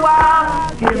beside the wall.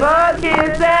 Give her a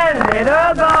kiss and let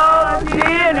her go.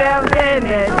 She'll never stand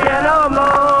that here no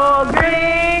more.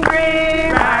 Green,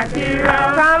 green, rock and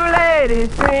roll. Come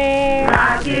ladies, sing,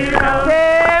 rock and roll.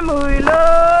 Tell me who you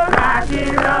love, rock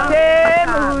and roll. Tell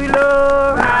me who you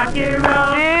love, rock and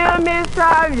roll. Kill Miss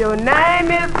God, your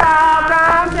name is called.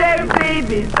 Come take a seat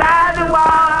beside the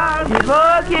wall. Give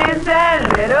her a kiss and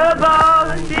let her go.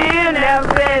 She'll never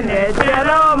stand that here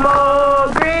no more.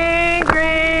 Green,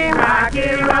 green, rock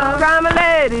and roll. Come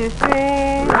ladies,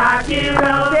 sing, rock and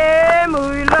roll. Tell me who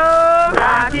you love,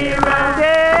 rock and roll.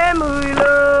 Tell me who you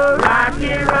love, rock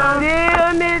and roll.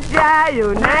 Dear Miss Jai,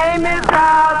 your name is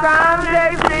called. Come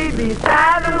take a seat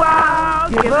beside the wall.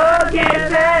 Give her a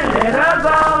kiss and let her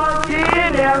go.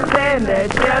 She'll never stand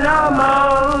that here no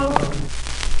more.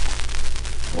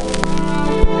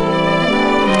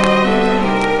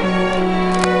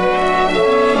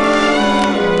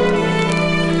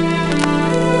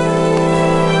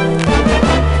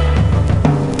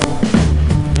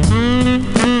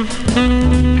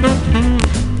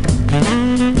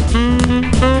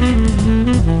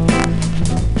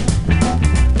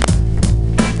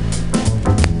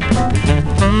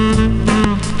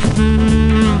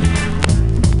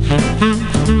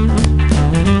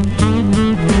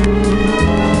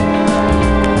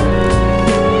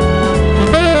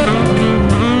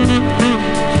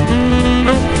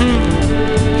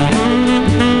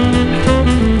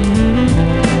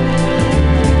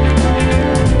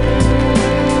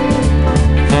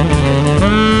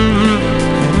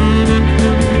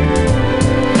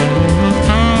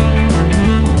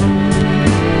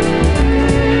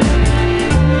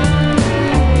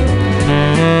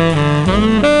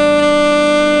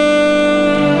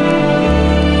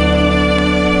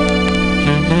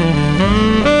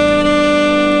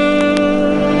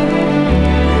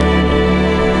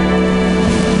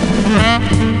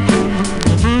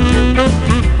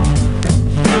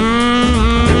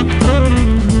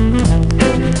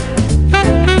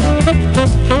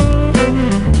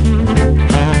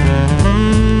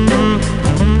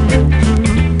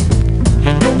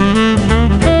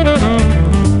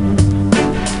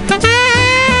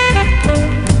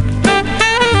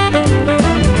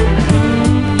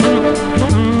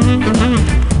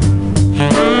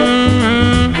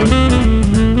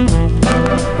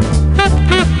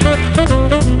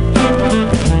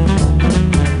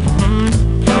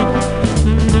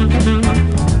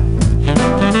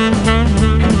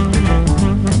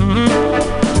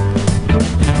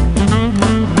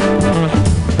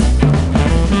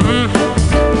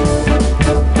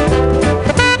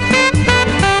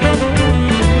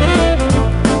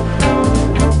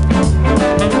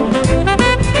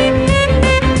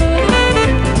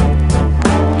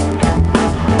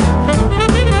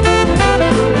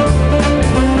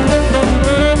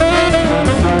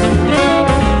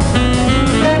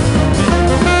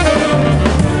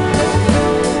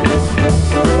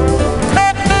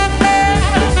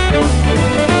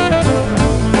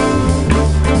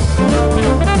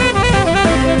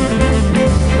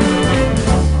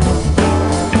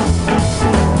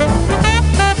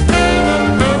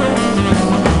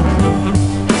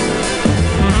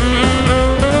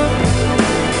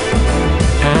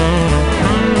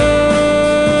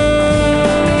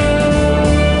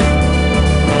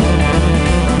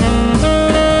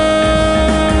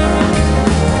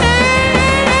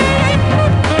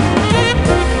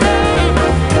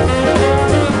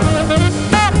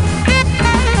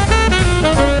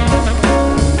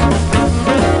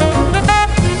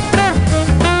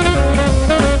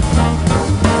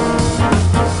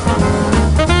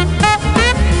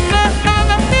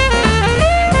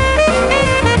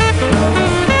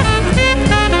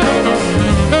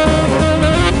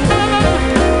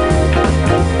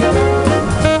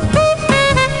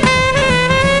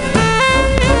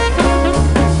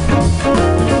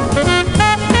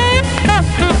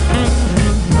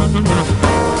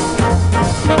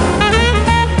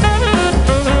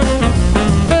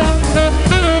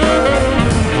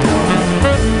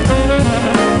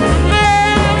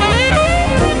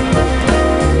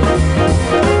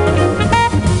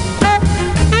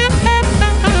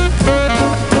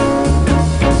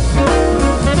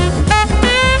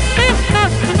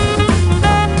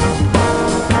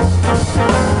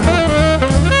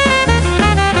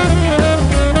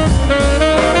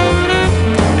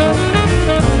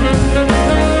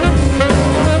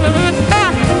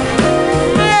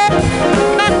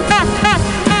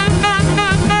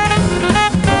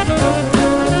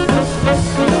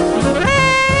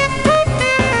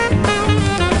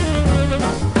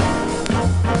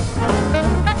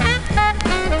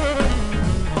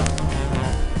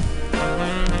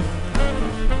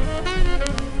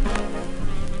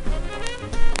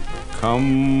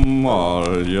 Come,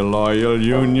 all you loyal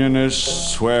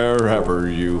Unionists, wherever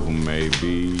you may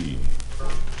be,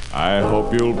 I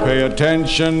hope you'll pay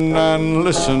attention and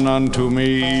listen unto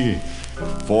me,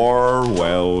 for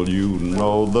well you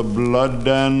know the blood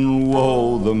and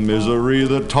woe, the misery,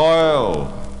 the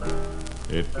toil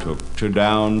it took to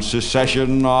down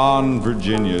secession on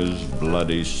Virginia's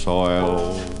bloody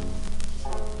soil.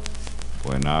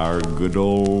 When our good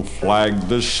old flag,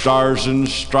 the Stars and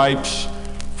Stripes,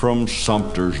 from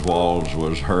Sumter's walls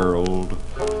was hurled,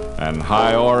 and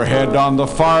high o'erhead on the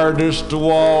farthest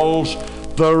walls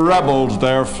the rebels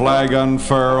their flag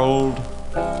unfurled,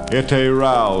 it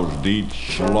aroused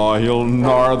each loyal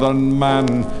northern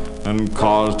man and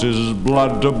caused his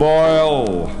blood to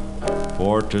boil,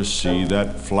 for to see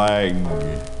that flag,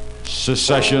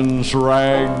 secession's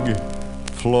rag,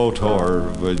 float o'er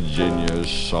Virginia's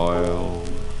soil.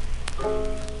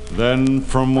 Then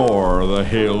from o'er the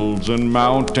hills and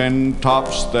mountain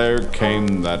tops there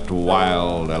came that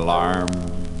wild alarm,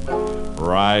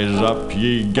 rise up,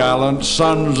 ye gallant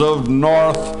sons of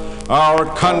North, our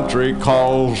country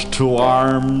calls to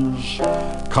arms.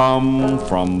 Come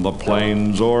from the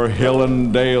plains o'er hill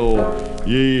and dale,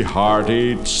 ye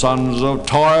hearty sons of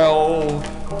toil,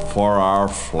 for our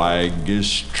flag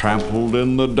is trampled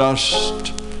in the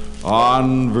dust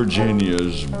on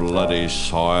Virginia's bloody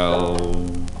soil.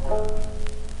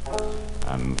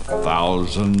 And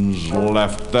thousands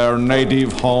left their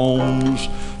native homes,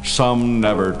 some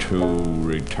never to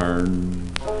return,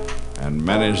 and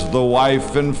many's the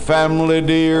wife and family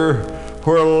dear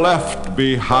were left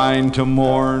behind to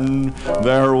mourn.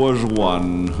 There was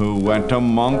one who went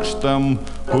amongst them,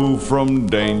 who from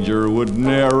danger would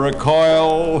ne'er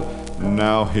recoil.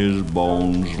 Now his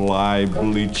bones lie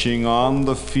bleaching on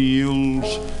the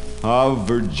fields of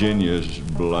Virginia's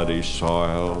bloody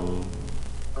soil.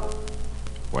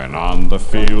 When on the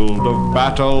field of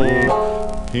battle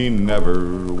he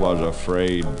never was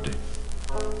afraid,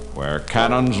 where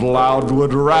cannons loud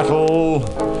would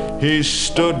rattle, he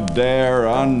stood there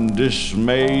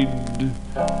undismayed.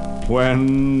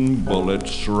 When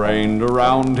bullets rained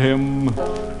around him,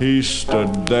 he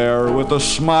stood there with a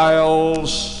smile,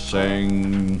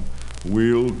 saying,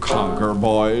 "We'll conquer,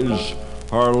 boys,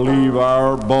 or leave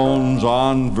our bones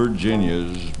on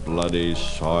Virginia's bloody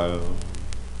soil."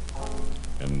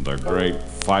 In the great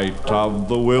fight of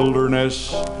the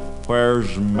wilderness,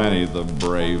 where's many the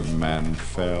brave man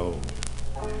fell,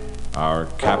 our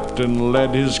captain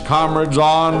led his comrades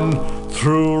on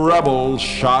through rebel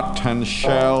shot and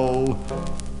shell.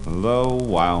 Though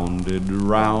wounded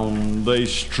round they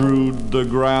strewed the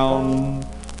ground,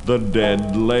 the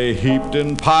dead lay heaped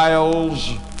in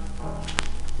piles,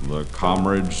 the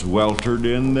comrades weltered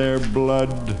in their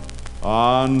blood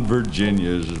on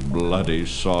Virginia's bloody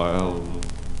soil.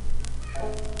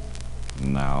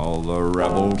 Now the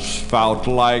rebels fought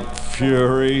like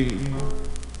fury,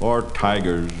 or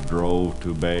tigers drove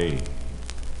to bay.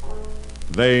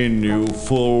 They knew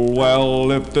full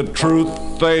well if the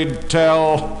truth they'd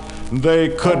tell, they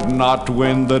could not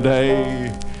win the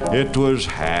day. It was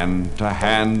hand to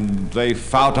hand they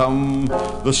fought 'em,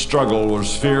 the struggle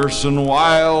was fierce and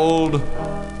wild,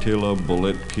 till a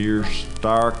bullet pierced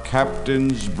our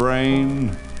captain's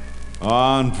brain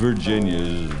on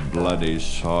Virginia's bloody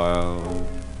soil.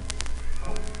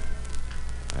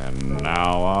 And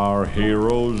now our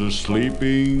heroes are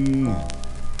sleeping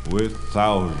with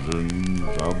thousands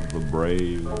of the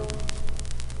brave.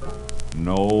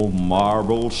 No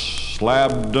marble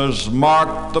slab does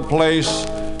mark the place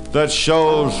that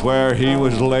shows where he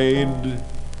was laid.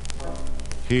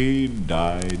 He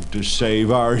died to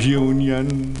save our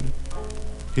Union.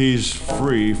 He's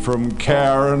free from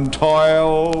care and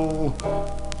toil.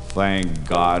 Thank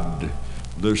God,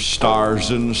 the Stars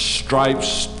and Stripes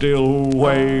still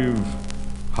wave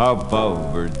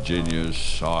above Virginia's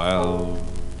soil.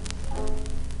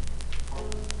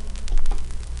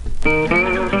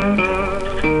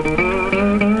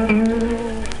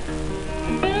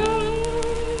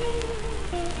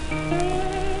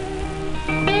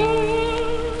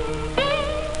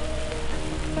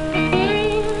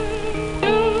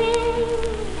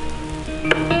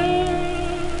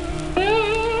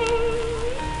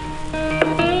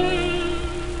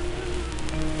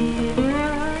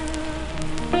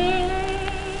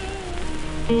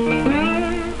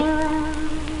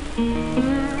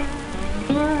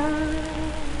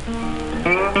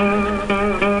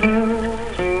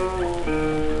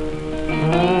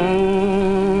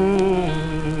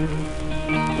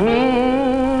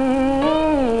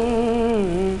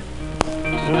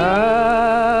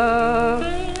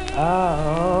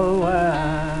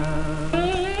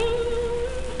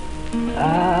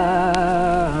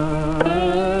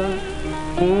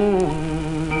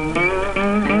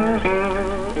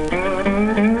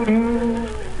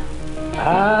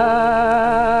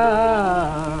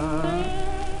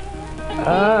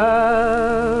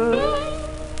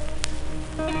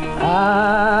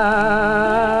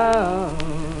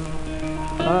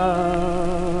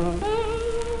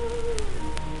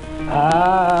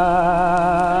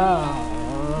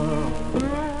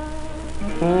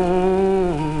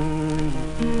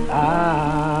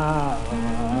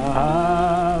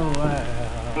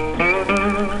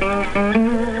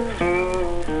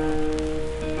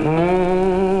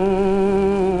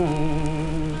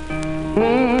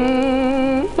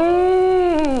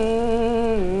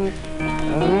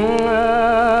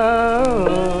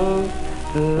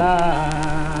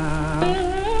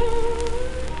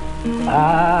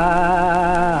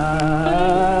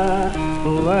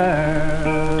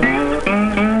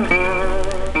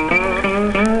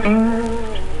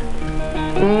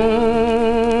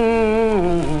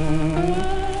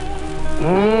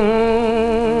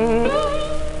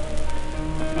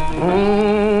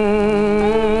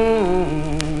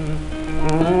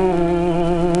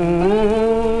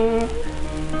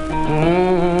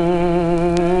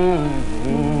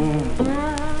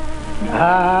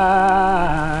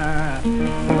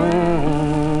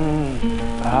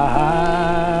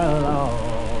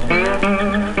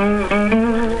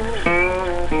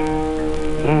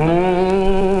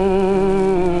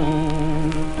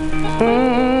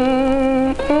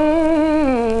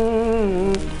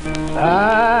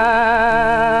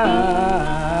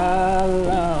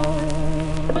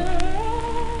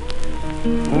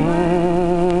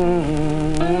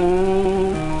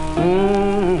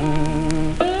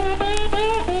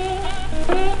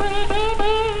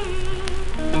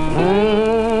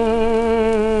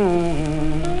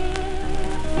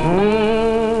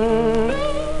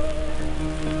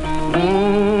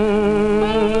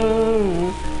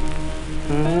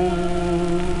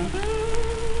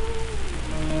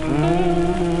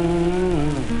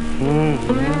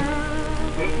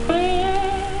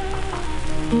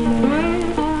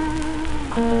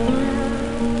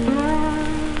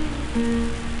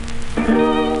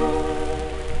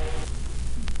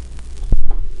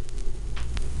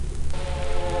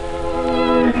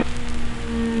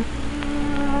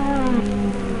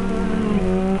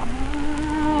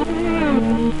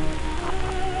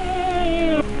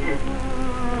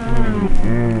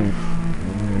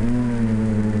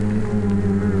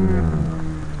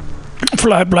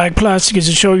 Flat Black Plastic is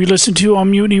a show you listen to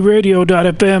on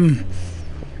MutinyRadio.fm.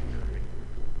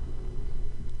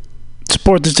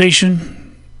 Support the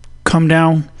station. Come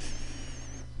down.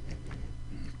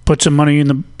 Put some money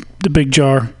in the big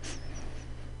jar.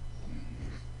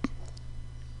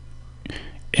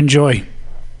 Enjoy.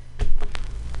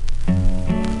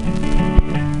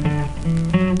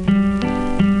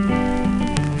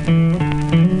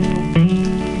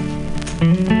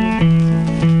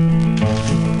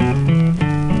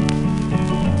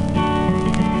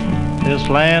 This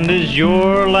land is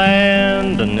your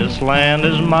land, and this land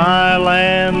is my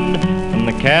land. From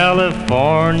the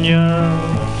California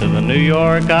to the New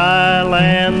York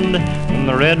Island, from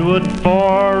the Redwood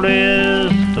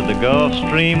Forest to the Gulf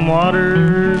Stream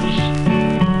waters,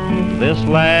 this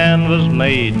land was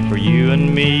made for you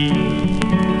and me.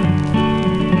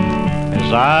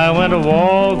 As I went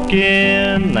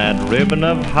a-walking that ribbon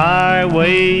of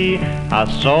highway, I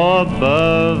saw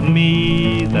above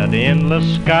me that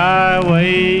endless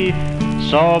skyway,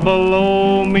 saw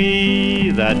below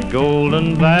me that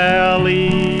golden valley.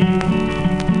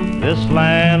 This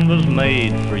land was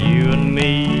made for you and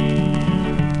me.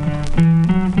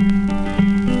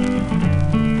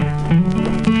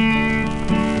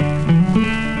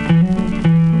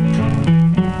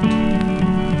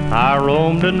 I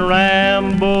roamed and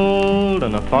rambled,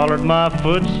 and I followed my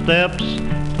footsteps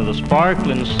to the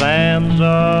sparkling sands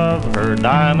of her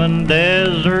diamond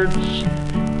deserts.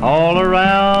 All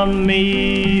around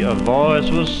me a voice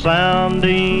was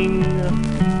sounding,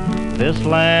 this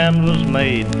land was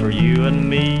made for you and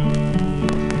me.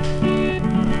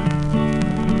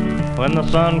 When the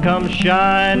sun comes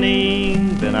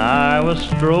shining, then I was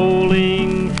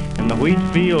strolling, and the wheat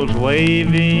fields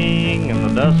waving, and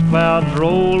the dust clouds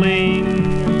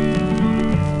rolling.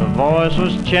 The voice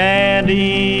was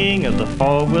chanting as the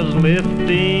fog was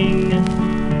lifting,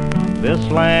 this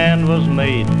land was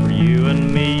made for you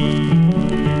and me.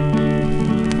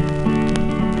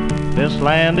 This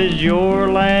land is your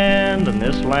land, and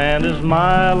this land is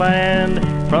my land.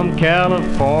 From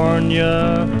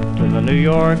California to the New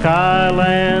York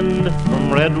Island,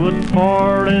 from Redwood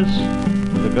Forest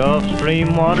to the Gulf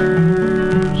Stream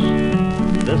waters,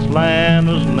 this land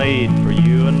was made for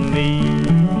you and me.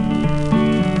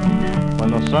 When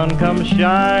the sun comes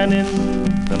shining,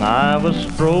 then I was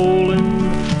strolling,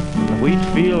 and the wheat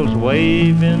fields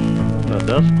waving, and the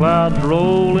dust clouds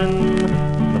rolling,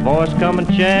 the voice coming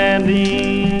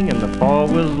chanting, and the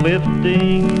fog was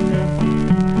lifting.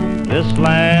 This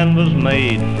land was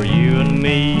made for you and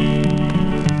me.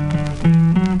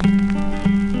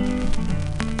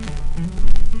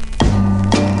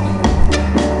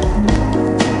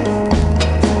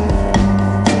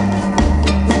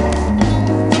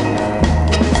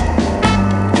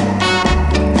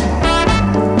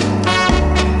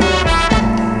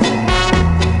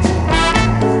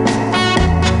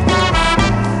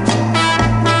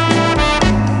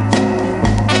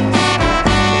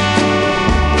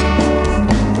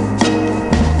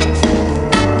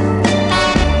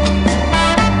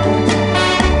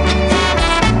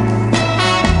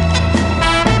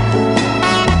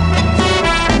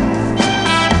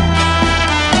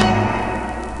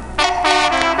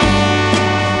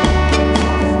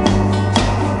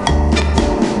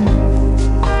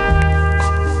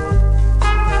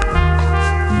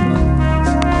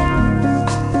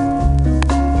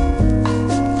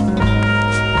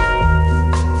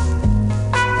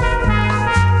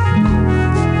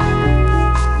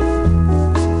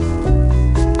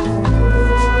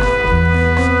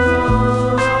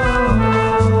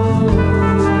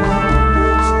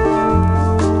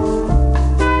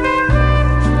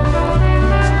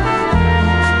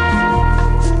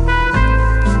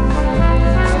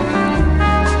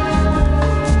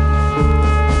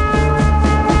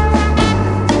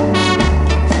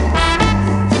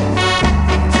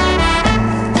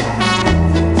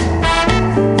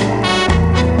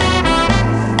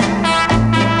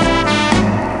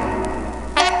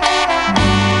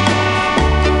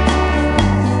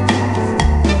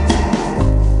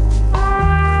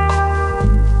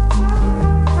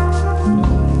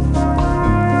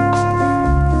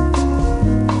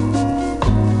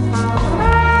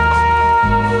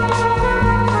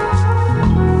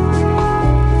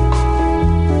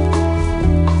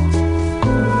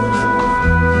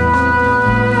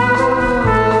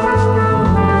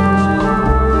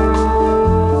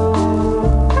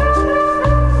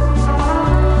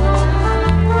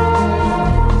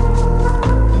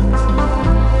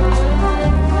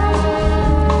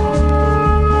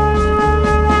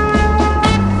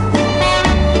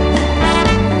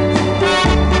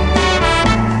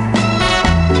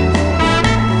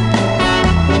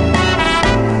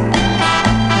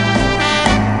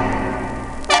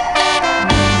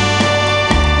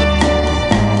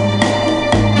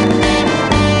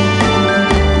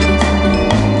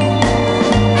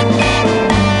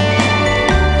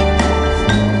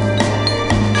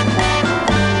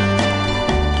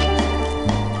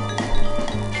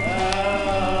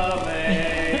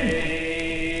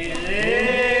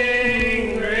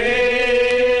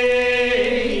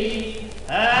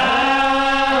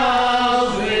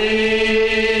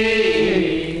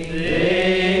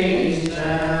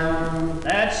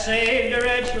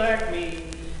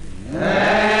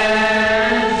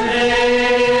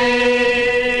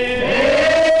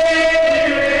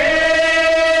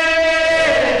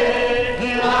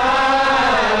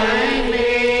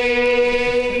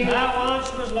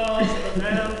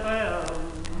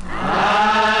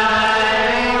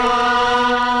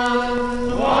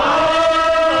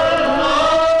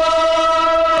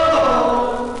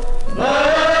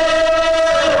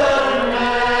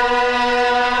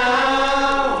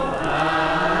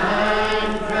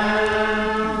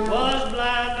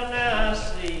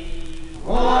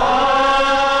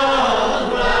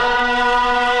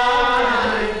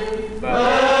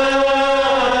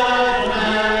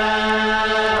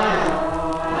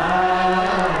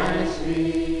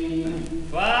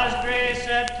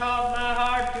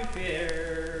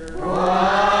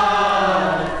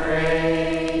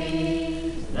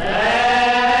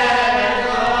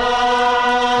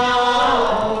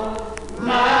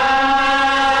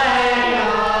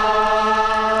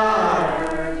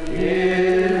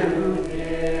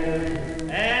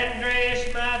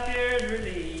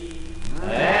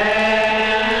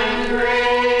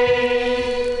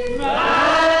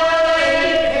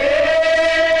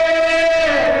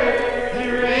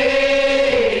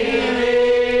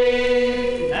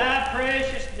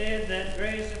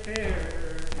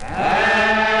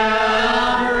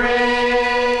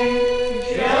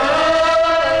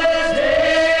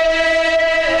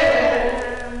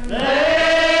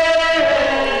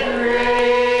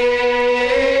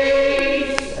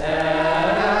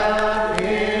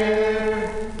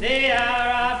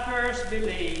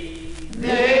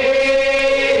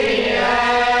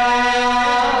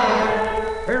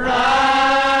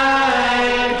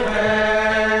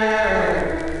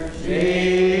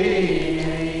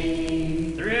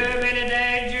 Through many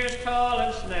dangers, toil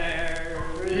and snare,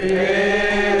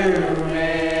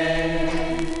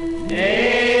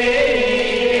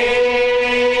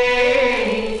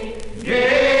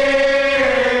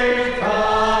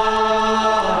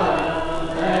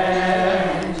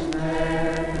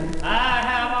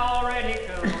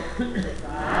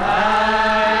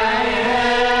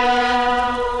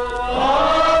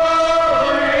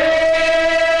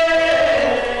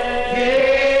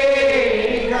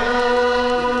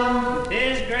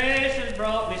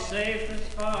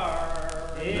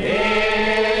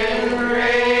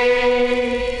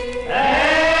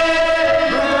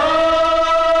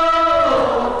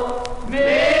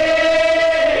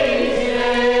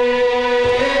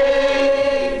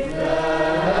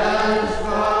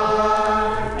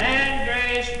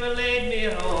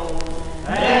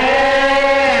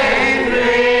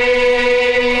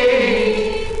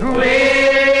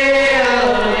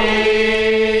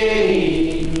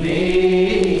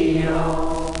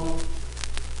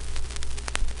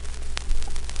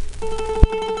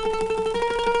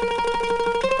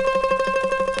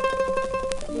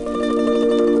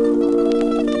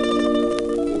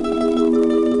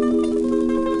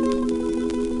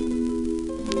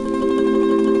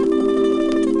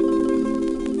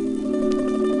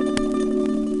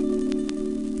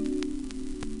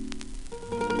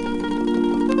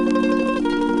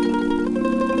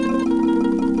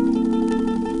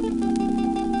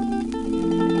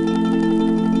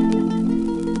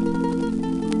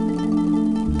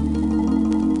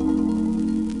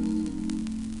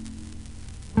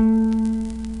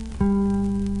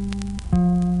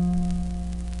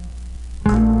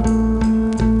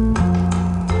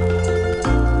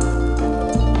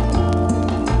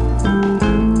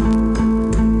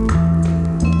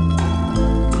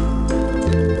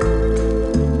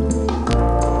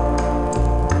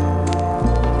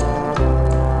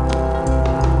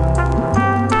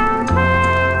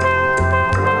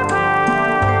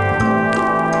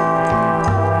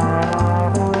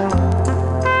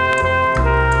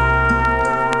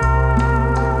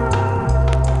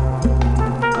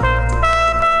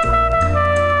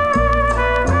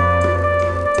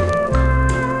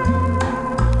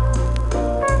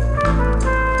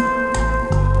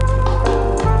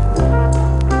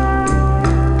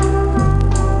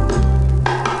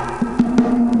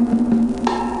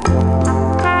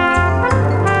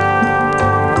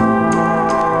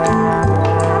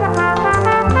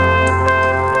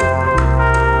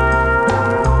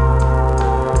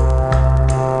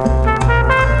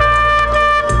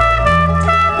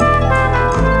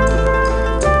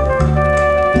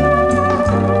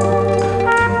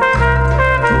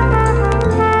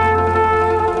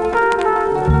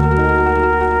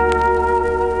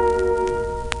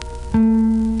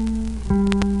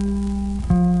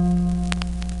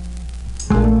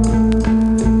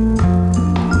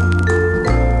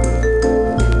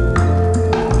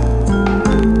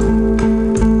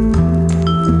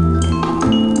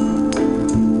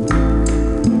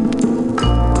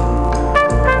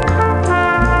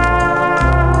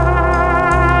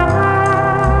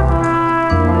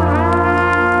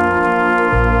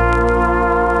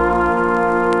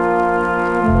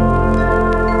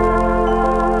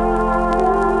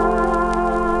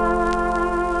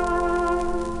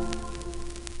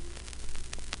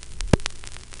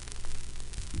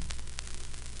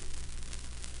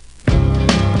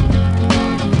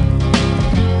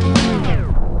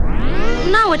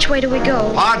 which way do we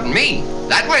go? Pardon me.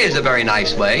 That way is a very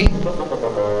nice way.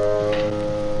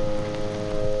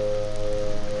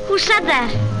 Who said that?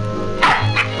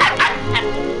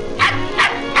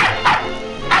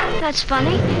 That's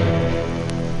funny.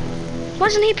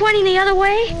 Wasn't he pointing the other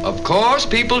way? Of course,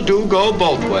 people do go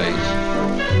both ways.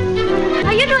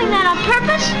 Are you doing that on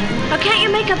purpose? Or can't you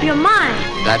make up your mind?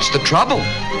 That's the trouble.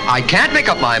 I can't make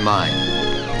up my mind.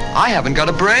 I haven't got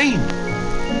a brain.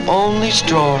 Only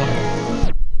straw.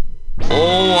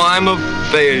 Oh, I'm a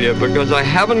failure because I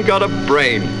haven't got a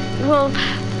brain. Well,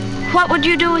 what would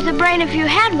you do with a brain if you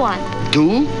had one?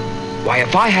 Do? Why,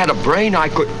 if I had a brain, I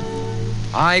could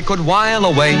while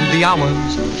away the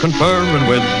hours, conferring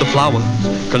with the flowers,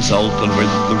 consulting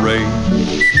with the rain.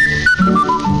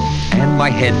 And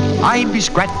my head I'd be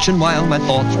scratching while my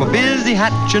thoughts were busy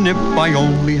hatching if I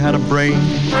only had a brain.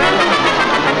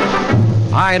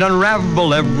 I'd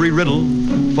unravel every riddle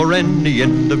for any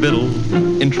individual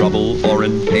in trouble or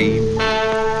in pain.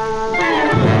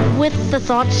 With the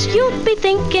thoughts you'd be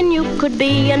thinking you could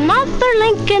be another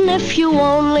Lincoln if you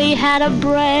only had a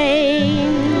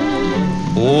brain.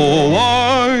 Oh,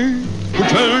 I could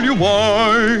tell you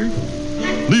why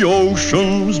the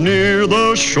ocean's near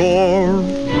the shore.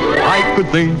 I could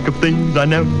think of things I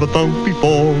never thought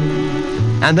before.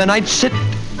 and then I'd sit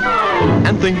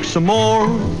and think some more.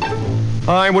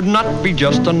 I would not be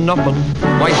just a nuffin,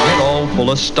 my head all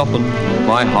full of stuffin',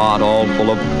 my heart all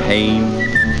full of pain.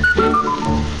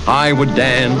 I would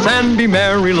dance and be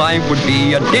merry, life would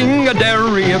be a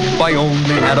ding-a-dairy if I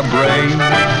only had a brain.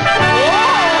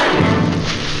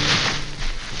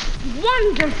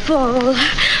 Wonderful.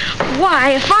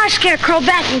 Why, if our scarecrow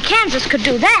back in Kansas could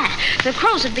do that, the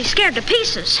crows would be scared to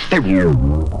pieces.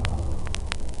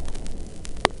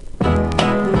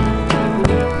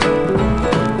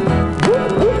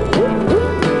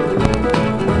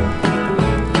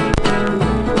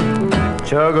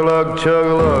 Chug-a-lug,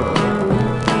 chug-a-lug,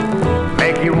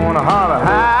 make you wanna holler,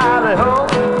 hi-de-ho.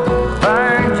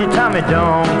 Burns your tummy,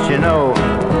 don't you know?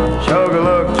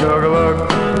 Chug-a-lug, chug-a-lug,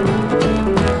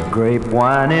 grape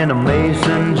wine in a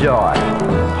mason jar,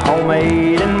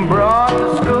 homemade and brought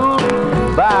to school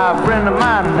by a friend of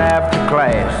mine after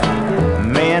class.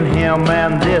 Me and him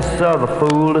and this other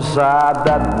fool decide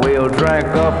that we'll drink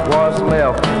up what's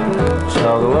left.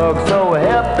 Chug-a-lug, so we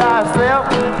helped ourselves.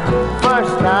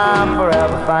 First time for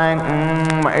everything,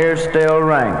 my ears still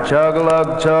ring.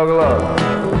 Chug-a-lug, chug-a-lug,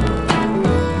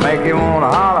 make you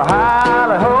wanna holler,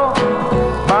 hi-de-ho.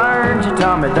 Burns your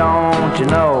tummy, don't you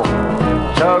know?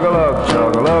 Chug-a-lug,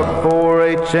 chug-a-lug,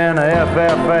 4-H and a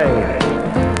FFA.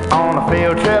 On a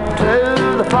field trip to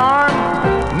the farm,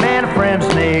 me and a friend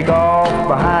sneak off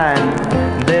behind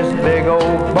this big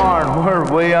old barn where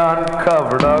we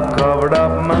uncovered a covered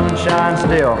up moonshine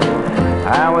still.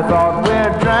 And we thought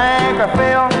we'd drink our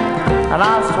fill, and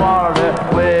I swallowed it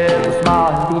with a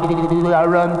smile. I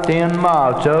run 10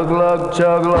 miles, chug-a-lug,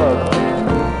 chug-a-lug,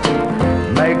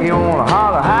 make you wanna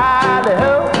holler,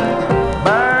 hi-de-ho.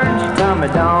 Burns your tummy,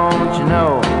 don't you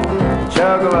know?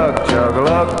 Chug-a-lug,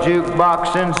 chug-a-lug,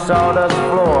 jukebox and sawdust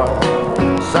floor,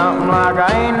 something like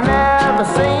I ain't never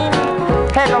seen.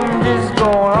 Heck, I'm just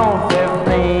going on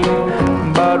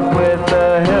 15, but with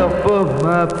the help of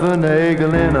my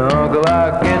finagling uncle,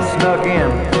 I get snuck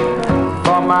in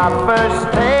for my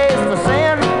first taste of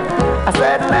sin. I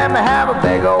said, let me have a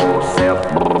big old sip,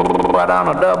 right on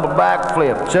a double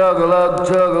backflip. Chug-a-lug,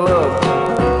 chug-a-lug,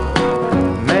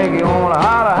 make you wanna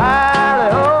holler,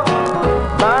 hi-de-ho.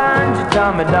 Burns your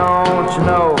tummy, don't you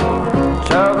know?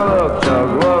 Chug-a-lug,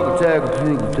 chug-a-lug,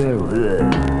 chug-a-lug.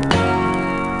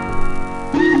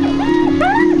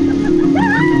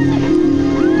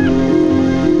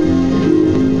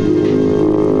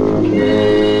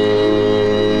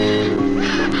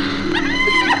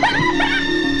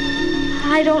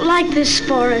 I don't like this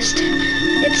forest.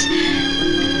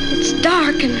 It's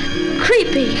dark and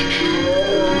creepy.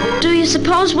 Do you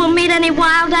suppose we'll meet any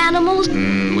wild animals?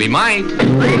 We might.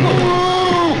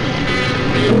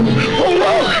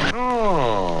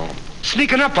 Oh,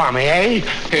 sneaking up on me, eh?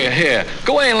 Here,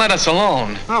 go away and let us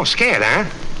alone. Oh, scared, huh?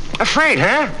 Afraid,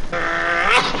 huh?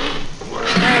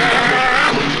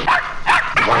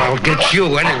 Well, I'll get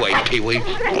you anyway, Pee-wee.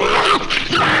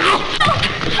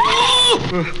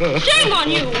 Shame on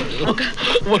you!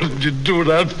 What did you do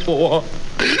that for?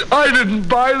 I didn't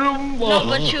bite him. No,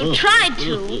 but you tried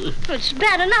to. It's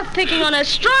bad enough picking on a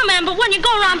straw man, but when you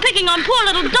go around picking on poor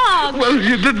little dogs... Well,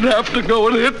 you didn't have to go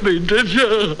and hit me, did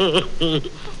you?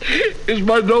 Is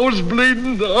my nose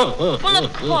bleeding? Well,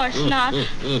 of course not.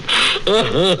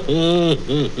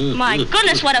 My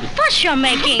goodness, what a fuss you're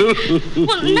making.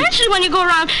 Well, naturally, when you go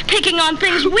around picking on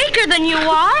things weaker than you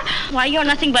are, why, you're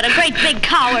nothing but a great big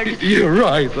coward. You're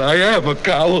right, I am a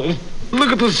coward.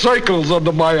 Look at the circles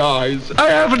under my eyes.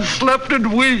 I haven't slept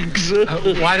in weeks.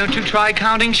 Why don't you try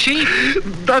counting sheep?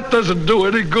 That doesn't do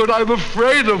any good. I'm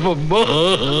afraid of them.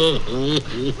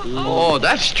 Oh,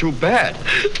 that's too bad.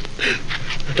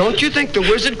 Don't you think the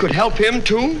wizard could help him,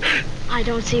 too? I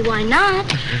don't see why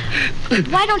not.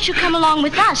 Why don't you come along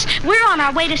with us? We're on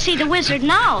our way to see the wizard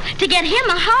now, to get him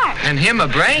a heart. And him a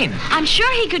brain. I'm sure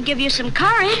he could give you some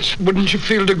courage. Wouldn't you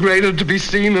feel degraded to be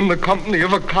seen in the company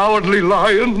of a cowardly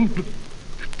lion?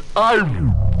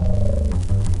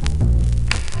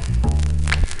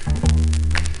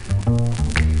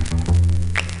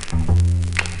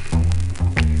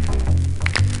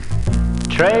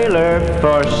 Trailer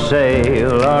for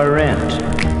sale or rent,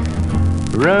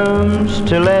 rooms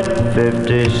to let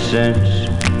 50 cents.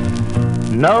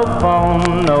 No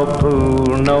phone, no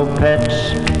pool, no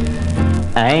pets.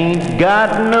 Ain't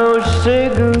got no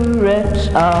cigarettes.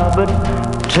 But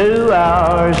 2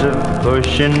 hours of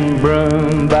pushing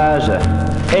broom buys a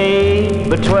 8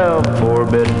 by 12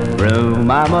 4-bedroom.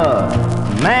 I'm a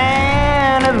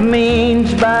man of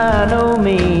means by no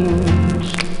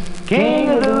means, king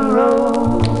of the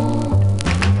road.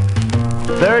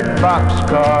 3rd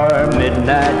boxcar,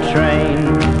 midnight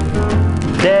train,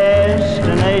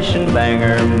 destination and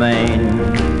banger mane,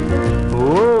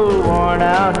 old worn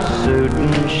out suit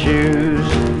and shoes.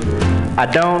 I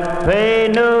don't pay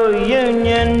no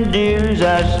union dues.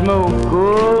 I smoke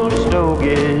old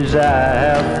stogies I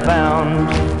have found,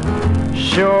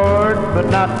 short but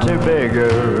not too big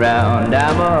around.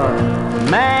 I'm a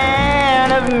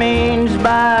man of means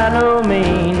by no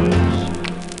means,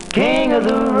 king of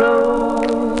the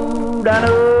road. I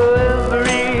know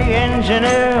every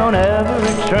engineer on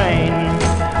every train,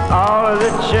 all of the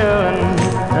children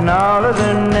and all of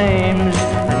their names,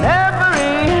 and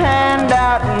every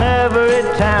handout in every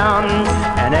town,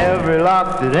 and every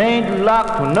lock that ain't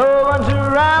locked when no one's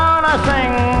around. I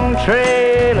sing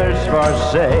trailers for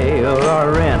sale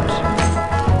or rent,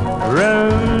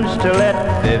 rooms to let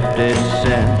 50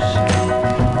 cents,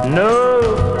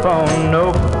 no phone,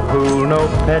 no pool, no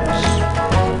pets.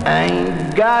 I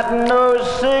ain't got no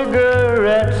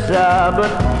cigarettes,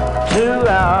 but 2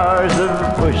 hours of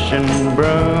pushing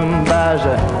broom buys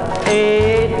a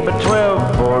 8 by 12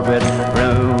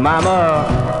 4-bedroom. I'm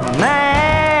a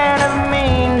man of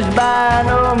means by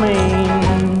no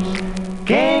means,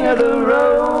 king of the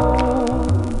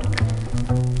road.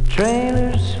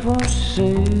 Trailers for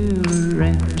sale or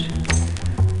rent,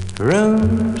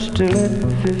 rooms to let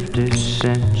 50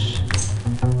 cents,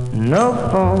 no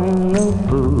phone, no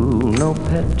pool, no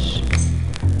pets.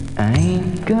 I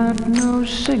ain't got no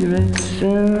cigarettes,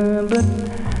 but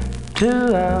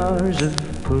 2 hours of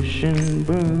pushing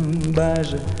broom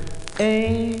buys a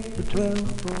 8 by 12.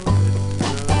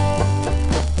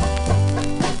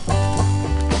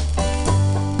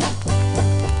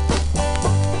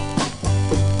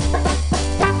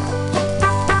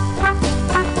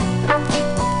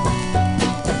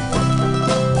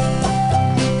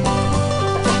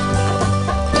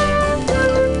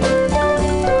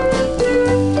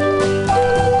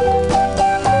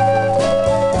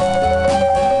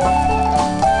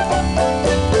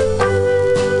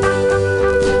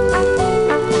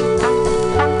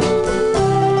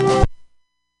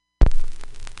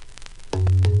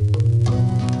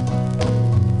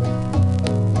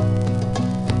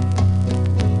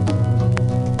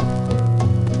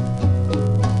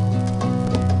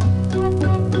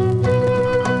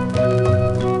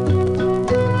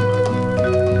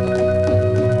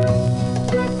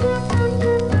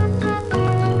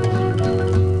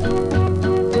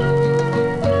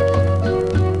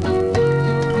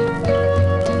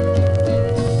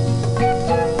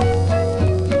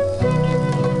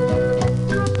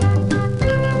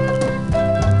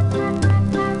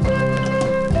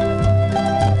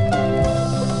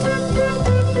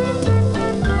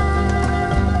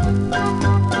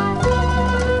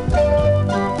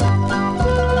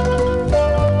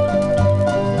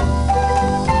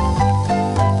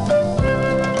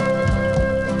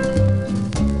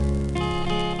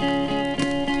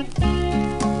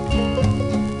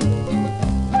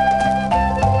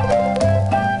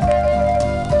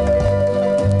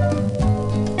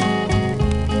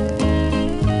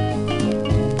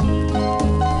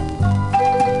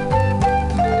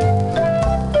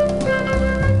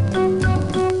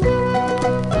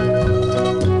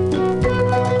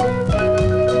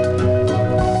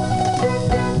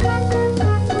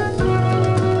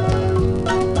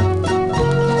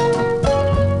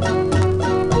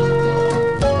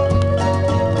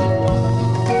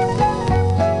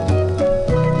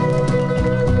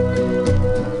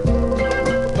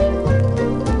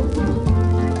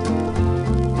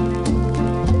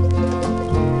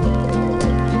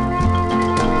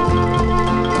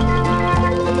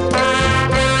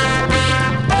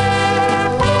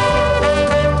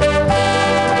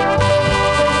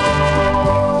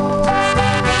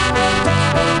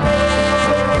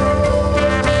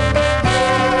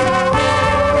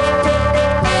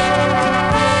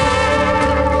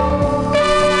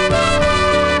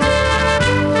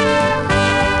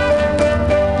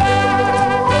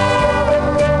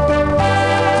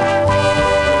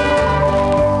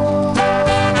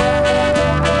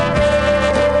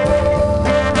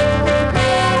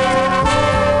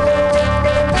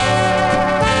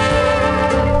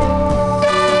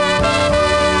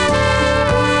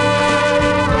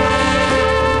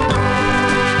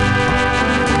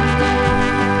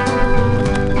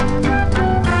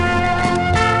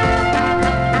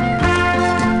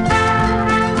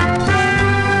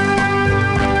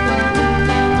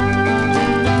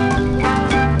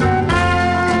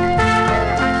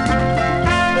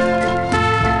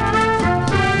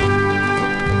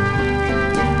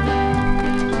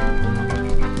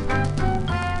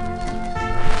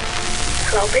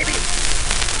 Hello, baby.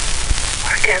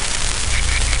 What again?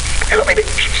 Hello, baby.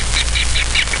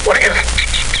 What again?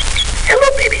 Hello,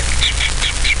 baby.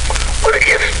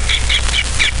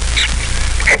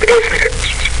 Happy day, sweetheart.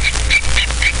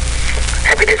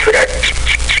 Happy day, sweetheart.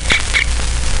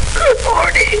 Good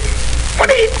morning.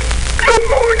 Morning. Good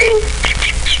morning.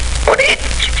 Morning.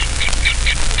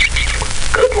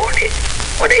 Good morning.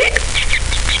 Morning.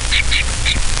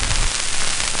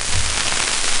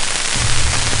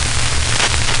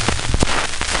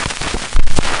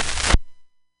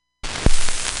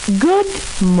 Good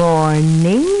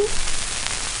morning.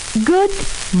 Good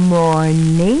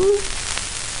morning.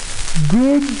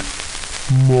 Good morning. Good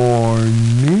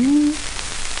morning.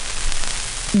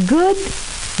 Good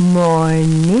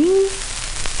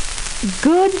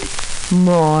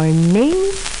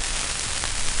morning.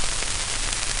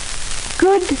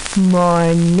 Good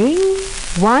morning.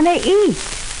 Wanna eat?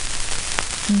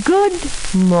 Good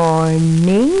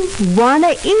morning.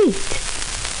 Wanna eat?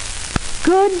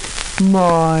 Good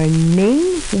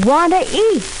morning. Wanna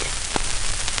eat?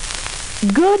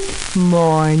 Good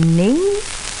morning.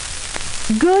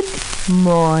 Good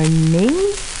morning.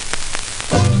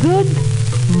 Good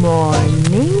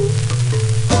morning.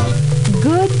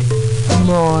 Good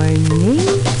morning.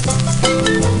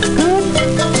 Good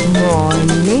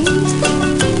morning.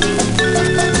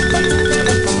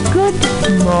 Good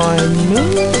morning.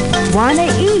 Wanna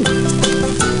eat?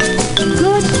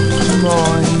 Good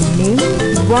morning.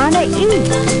 Wanna eat?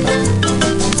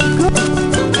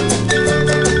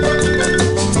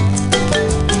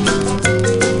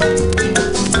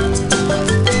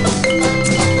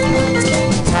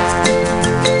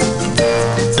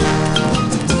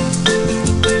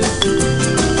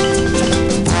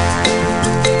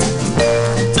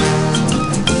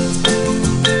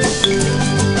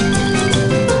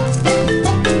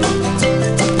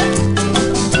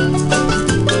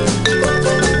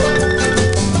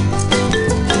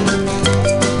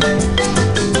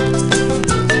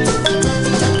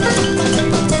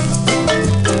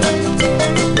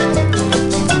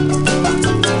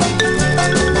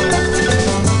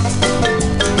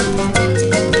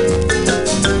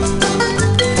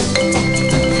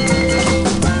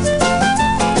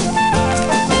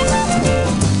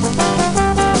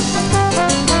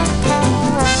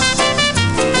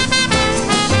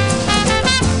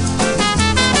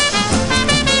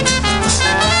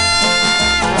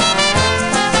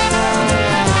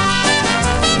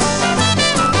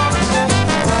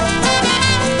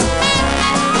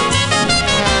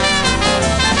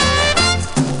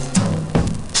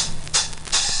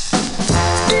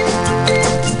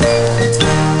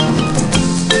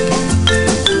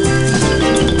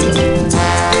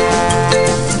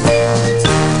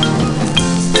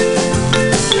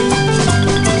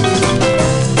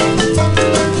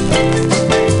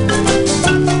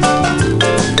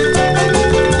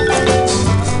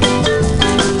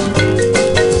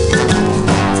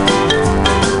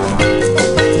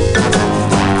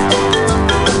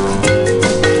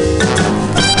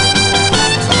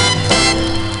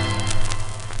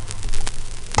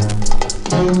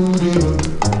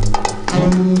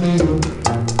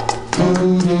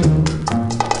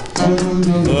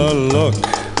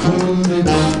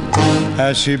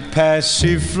 As she passed,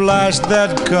 she flashed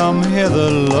that come hither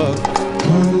look.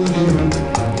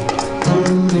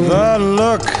 The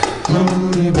look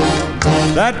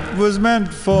that was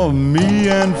meant for me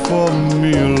and for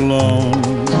me alone.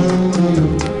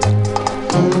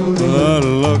 The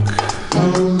look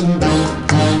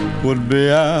would be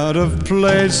out of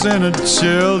place in a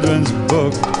children's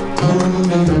book.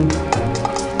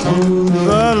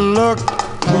 The look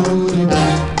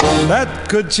that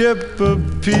could chip a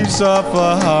piece off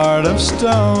a heart of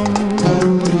stone.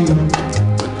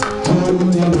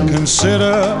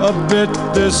 Consider a bit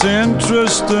this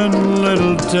interesting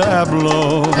little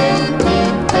tableau.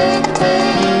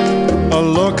 A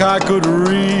look I could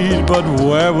read, but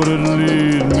where would it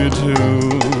lead me to?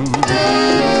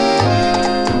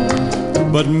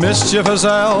 But mischievous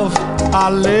elf, I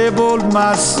labeled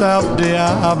myself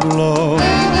Diablo,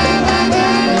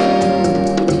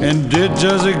 and did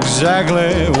just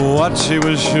exactly what she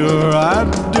was sure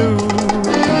I'd do.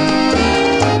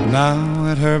 Now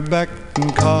at her beck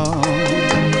and call,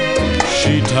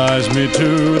 she ties me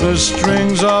to the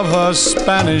strings of her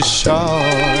Spanish shawl.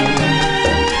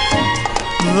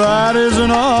 That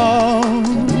isn't all.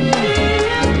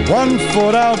 1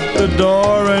 foot out the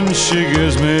door and she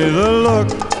gives me the look.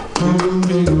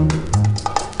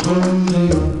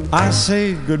 I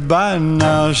say goodbye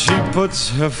now, she puts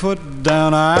her foot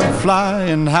down. I'm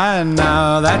flying high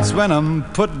now, that's when I'm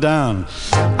put down.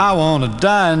 I wanna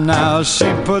die now,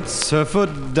 she puts her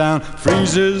foot down,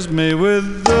 freezes me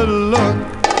with the look.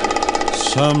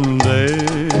 Someday,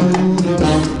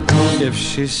 if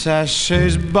she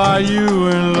sashays by you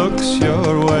and looks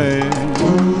your way,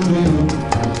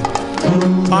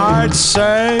 I'd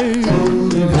say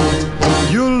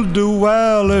you'll do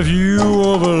well if you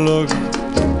overlook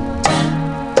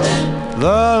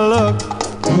the look,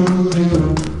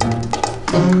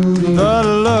 the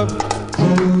look,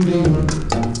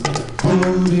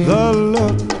 the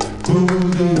look.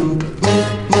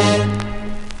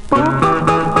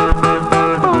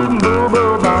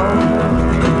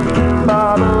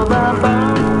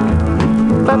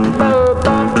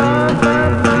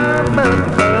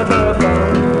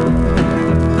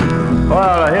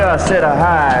 Well, here I sit a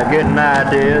high, getting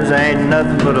ideas. Ain't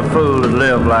nothing but a fool to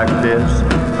live like this.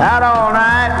 Out all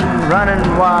night and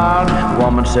running wild.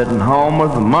 Woman sitting home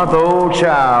with a month-old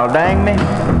child. Dang me,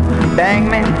 dang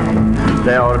me.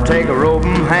 They ought to take a rope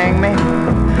and hang me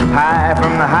high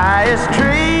from the highest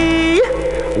tree.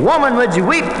 Woman, would you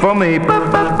weep for me?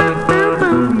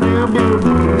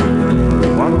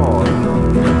 One more.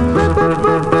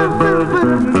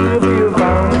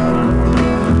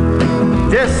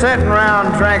 Just sitting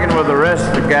around drinking with the rest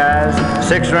of the guys.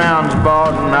 6 rounds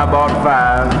bought and I bought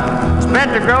 5.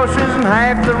 Spent the groceries and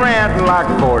half the rent, like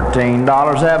 $14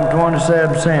 having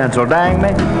 27 cents. So dang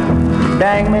me,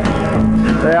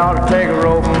 they ought to take a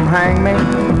rope and hang me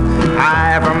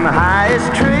high from the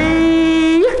highest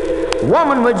tree.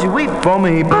 Woman, would you weep for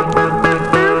me?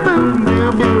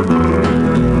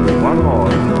 One more.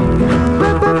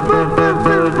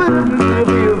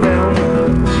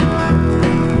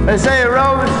 They say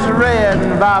roses are red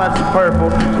and violets are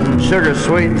purple, and sugar's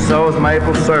sweet and so's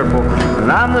maple syrup.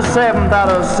 And I'm the 7th out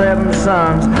of 7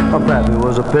 sons. My pappy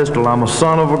was a pistol, I'm a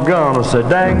son of a gun. I said,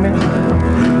 dang me,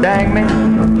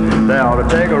 they ought to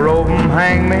take a rope and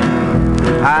hang me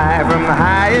high from the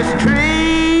highest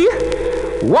tree.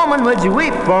 Woman, would you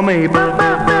weep for me?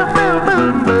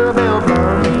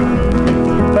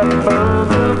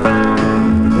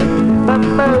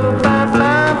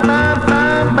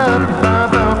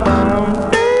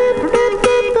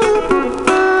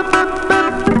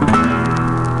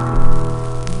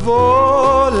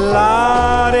 Volare,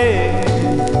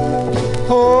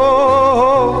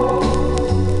 oh,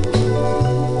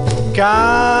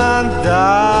 cantare,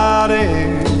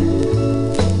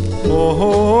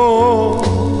 oh,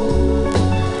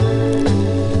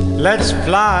 let's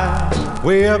fly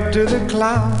way up to the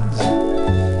clouds,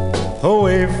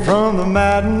 away from the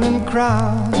maddening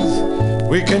crowds.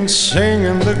 We can sing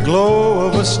in the glow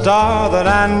of a star that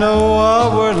I know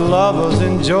of, where lovers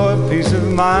enjoy peace of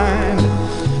mind.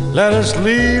 Let us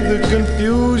leave the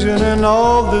confusion and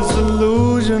all this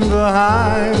illusion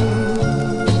behind.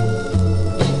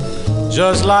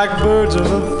 Just like birds of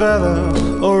a feather,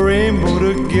 a rainbow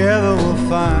together we'll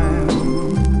find.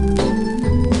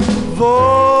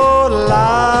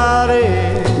 Volare,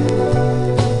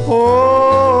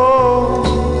 oh,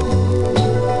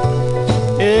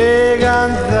 e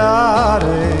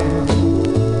cantare,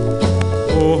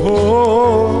 oh.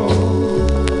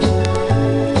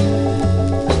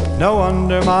 No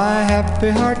wonder my happy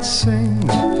heart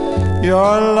sings.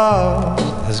 Your love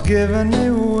has given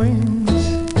me wings.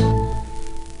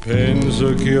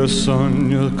 Penso che io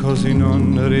sogno così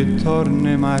non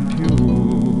ritorni mai più.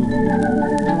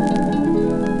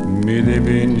 Mi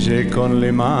dipinge con le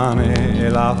mani e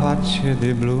la faccia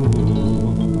di blu.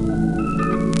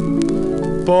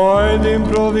 Poi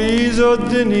d'improvviso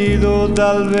tenido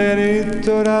dal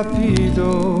vento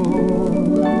rapido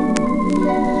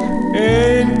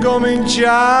e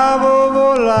incominciavo a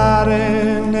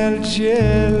volare nel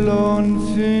cielo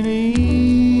infinito.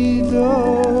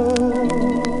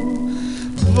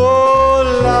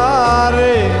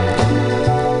 Volare,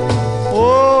 oh,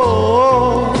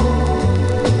 oh,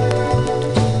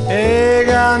 e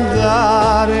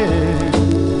cantare,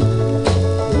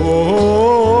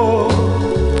 oh,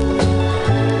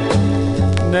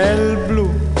 nel blu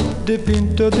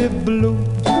dipinto di blu.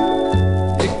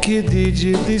 Che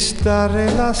dici di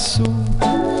stare lassù?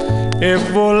 E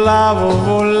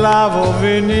volavo,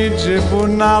 venice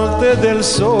punalte del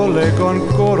sole con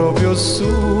coro più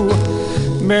su,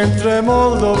 mentre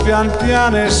molto pian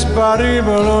piano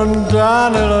sparivo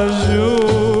lontano laggiù.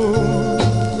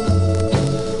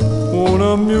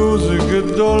 Una musica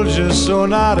dolce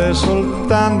suonare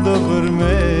soltanto per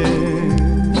me.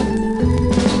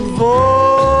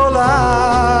 Volare,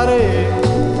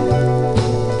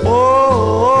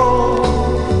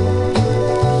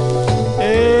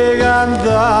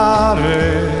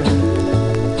 andare,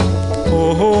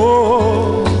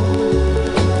 oh,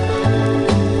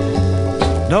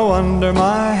 no wonder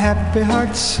my happy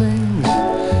heart sings.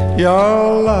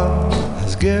 Your love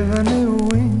has given me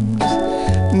wings.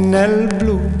 Nel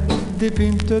blu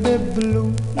dipinto di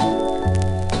blu,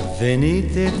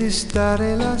 venite di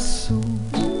stare lassù,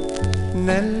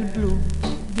 nel blu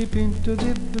dipinto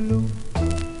di blu.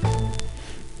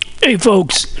 Hey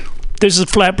folks, this is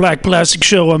Flat Black Plastic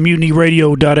Show on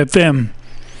MutinyRadio.fm,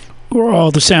 where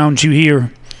all the sounds you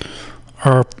hear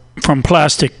are from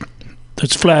plastic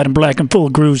that's flat and black and full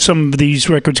of grooves. Some of these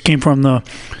records came from the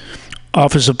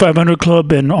Office of 500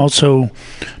 Club and also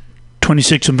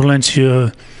 26 in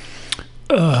Valencia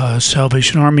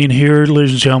Salvation Army. And here,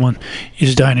 ladies and gentlemen,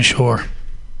 is Dinah Shore.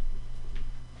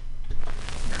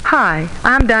 Hi,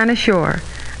 I'm Dinah Shore.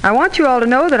 I want you all to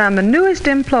know that I'm the newest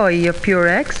employee of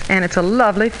Purex, and it's a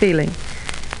lovely feeling.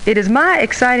 It is my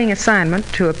exciting assignment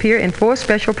to appear in 4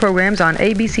 special programs on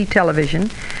ABC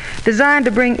television designed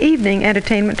to bring evening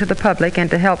entertainment to the public and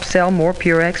to help sell more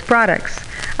Purex products.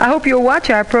 I hope you'll watch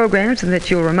our programs and that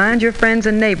you'll remind your friends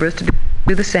and neighbors to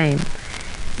do the same.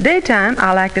 Daytime,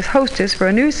 I'll act as hostess for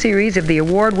a new series of the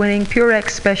award-winning Purex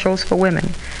specials for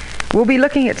women. We'll be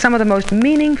looking at some of the most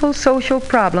meaningful social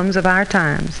problems of our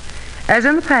times. As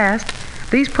in the past,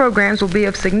 these programs will be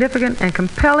of significant and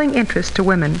compelling interest to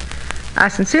women. I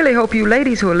sincerely hope you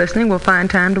ladies who are listening will find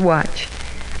time to watch.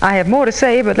 I have more to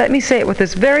say, but let me say it with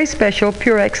this very special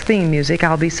Purex theme music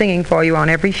I'll be singing for you on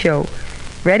every show.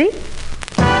 Ready?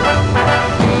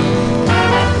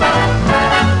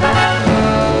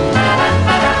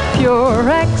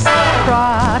 Purex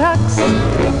products,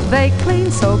 they clean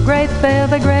so great, they're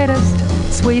the greatest.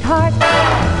 Sweetheart,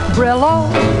 Brillo,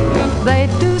 they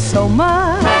do so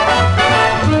much.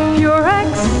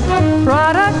 Purex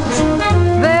products,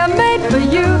 they're made for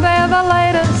you, they're the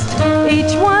latest.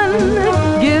 Each one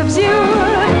gives you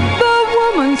the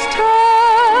woman's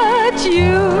touch.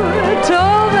 You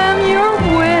told them your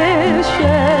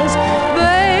wishes,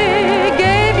 they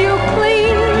gave you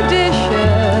clean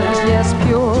dishes. Yes,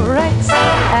 Purex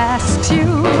asks you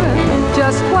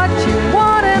just what you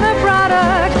want in a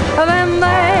product, then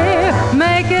they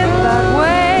make it that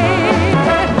way.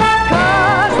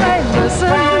 'Cause they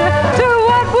listen to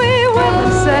what we will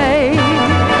say.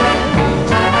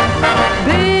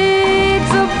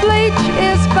 Beads of bleach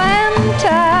is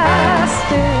fantastic.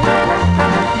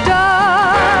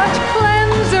 Dutch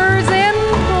cleansers in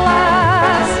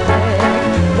plastic.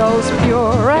 Those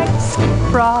Purex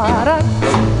products,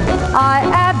 I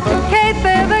advocate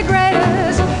they're the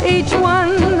greatest. Each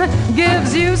one gives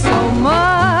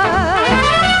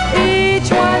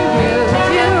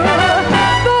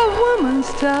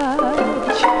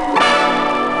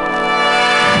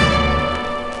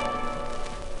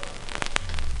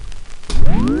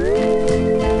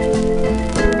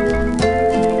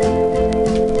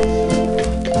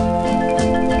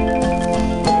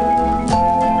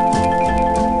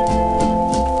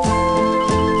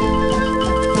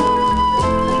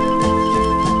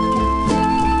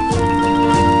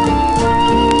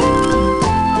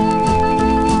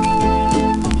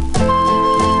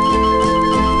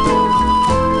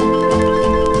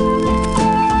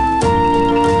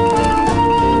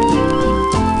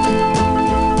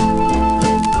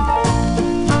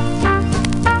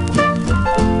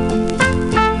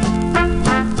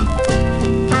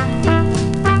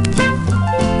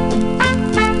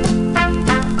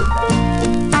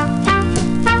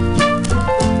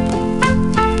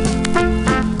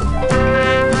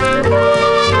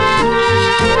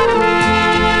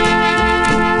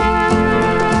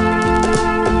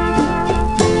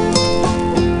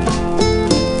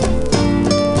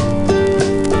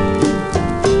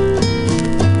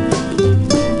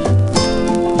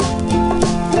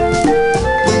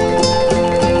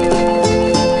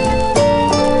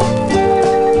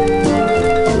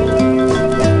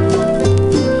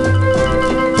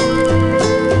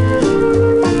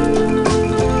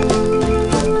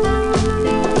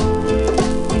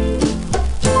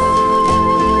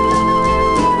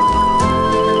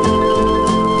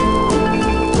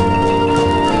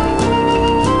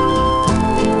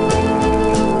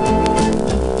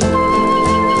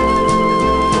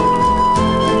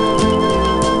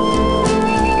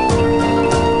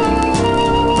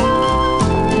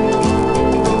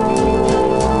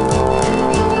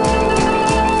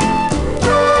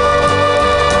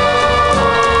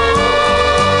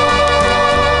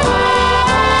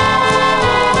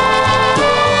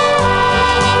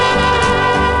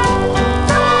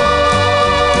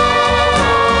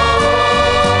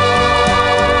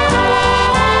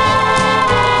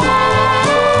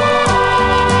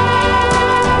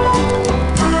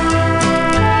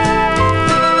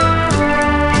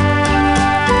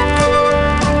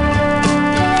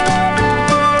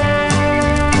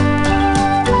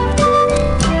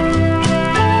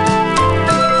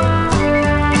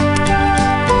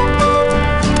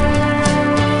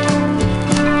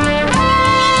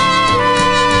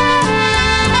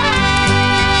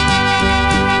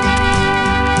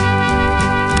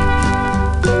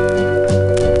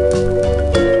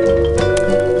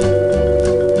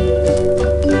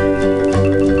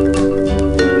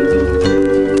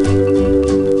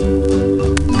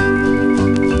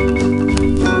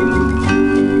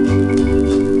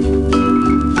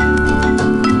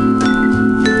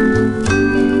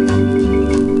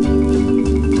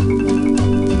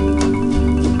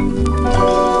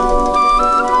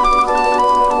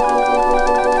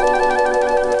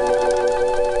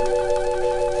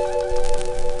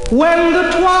when the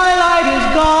twilight is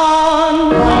gone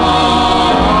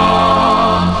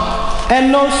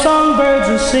and no songbirds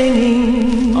are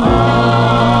singing,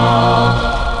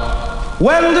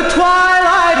 when the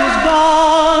twilight is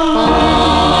gone,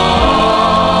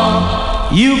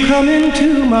 you come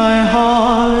into my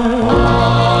heart,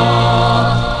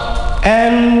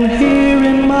 and here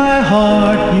in my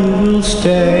heart you will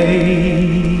stay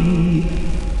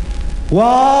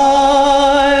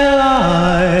while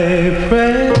I pray.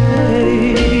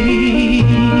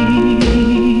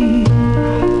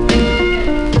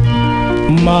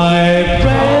 My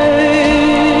prayer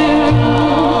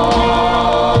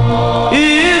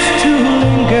is to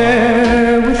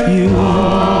linger with you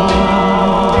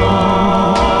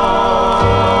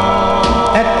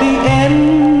at the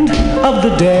end of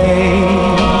the day,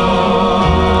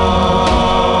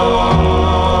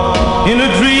 in a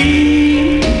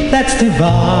dream that's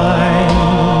divine.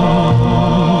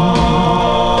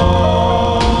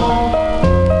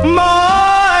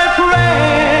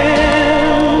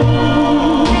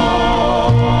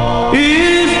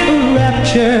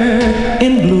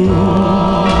 In bloom,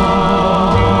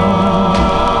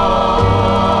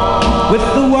 with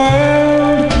the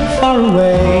world far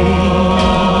away,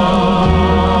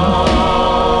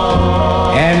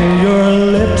 and your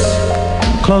lips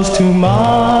close to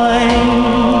mine.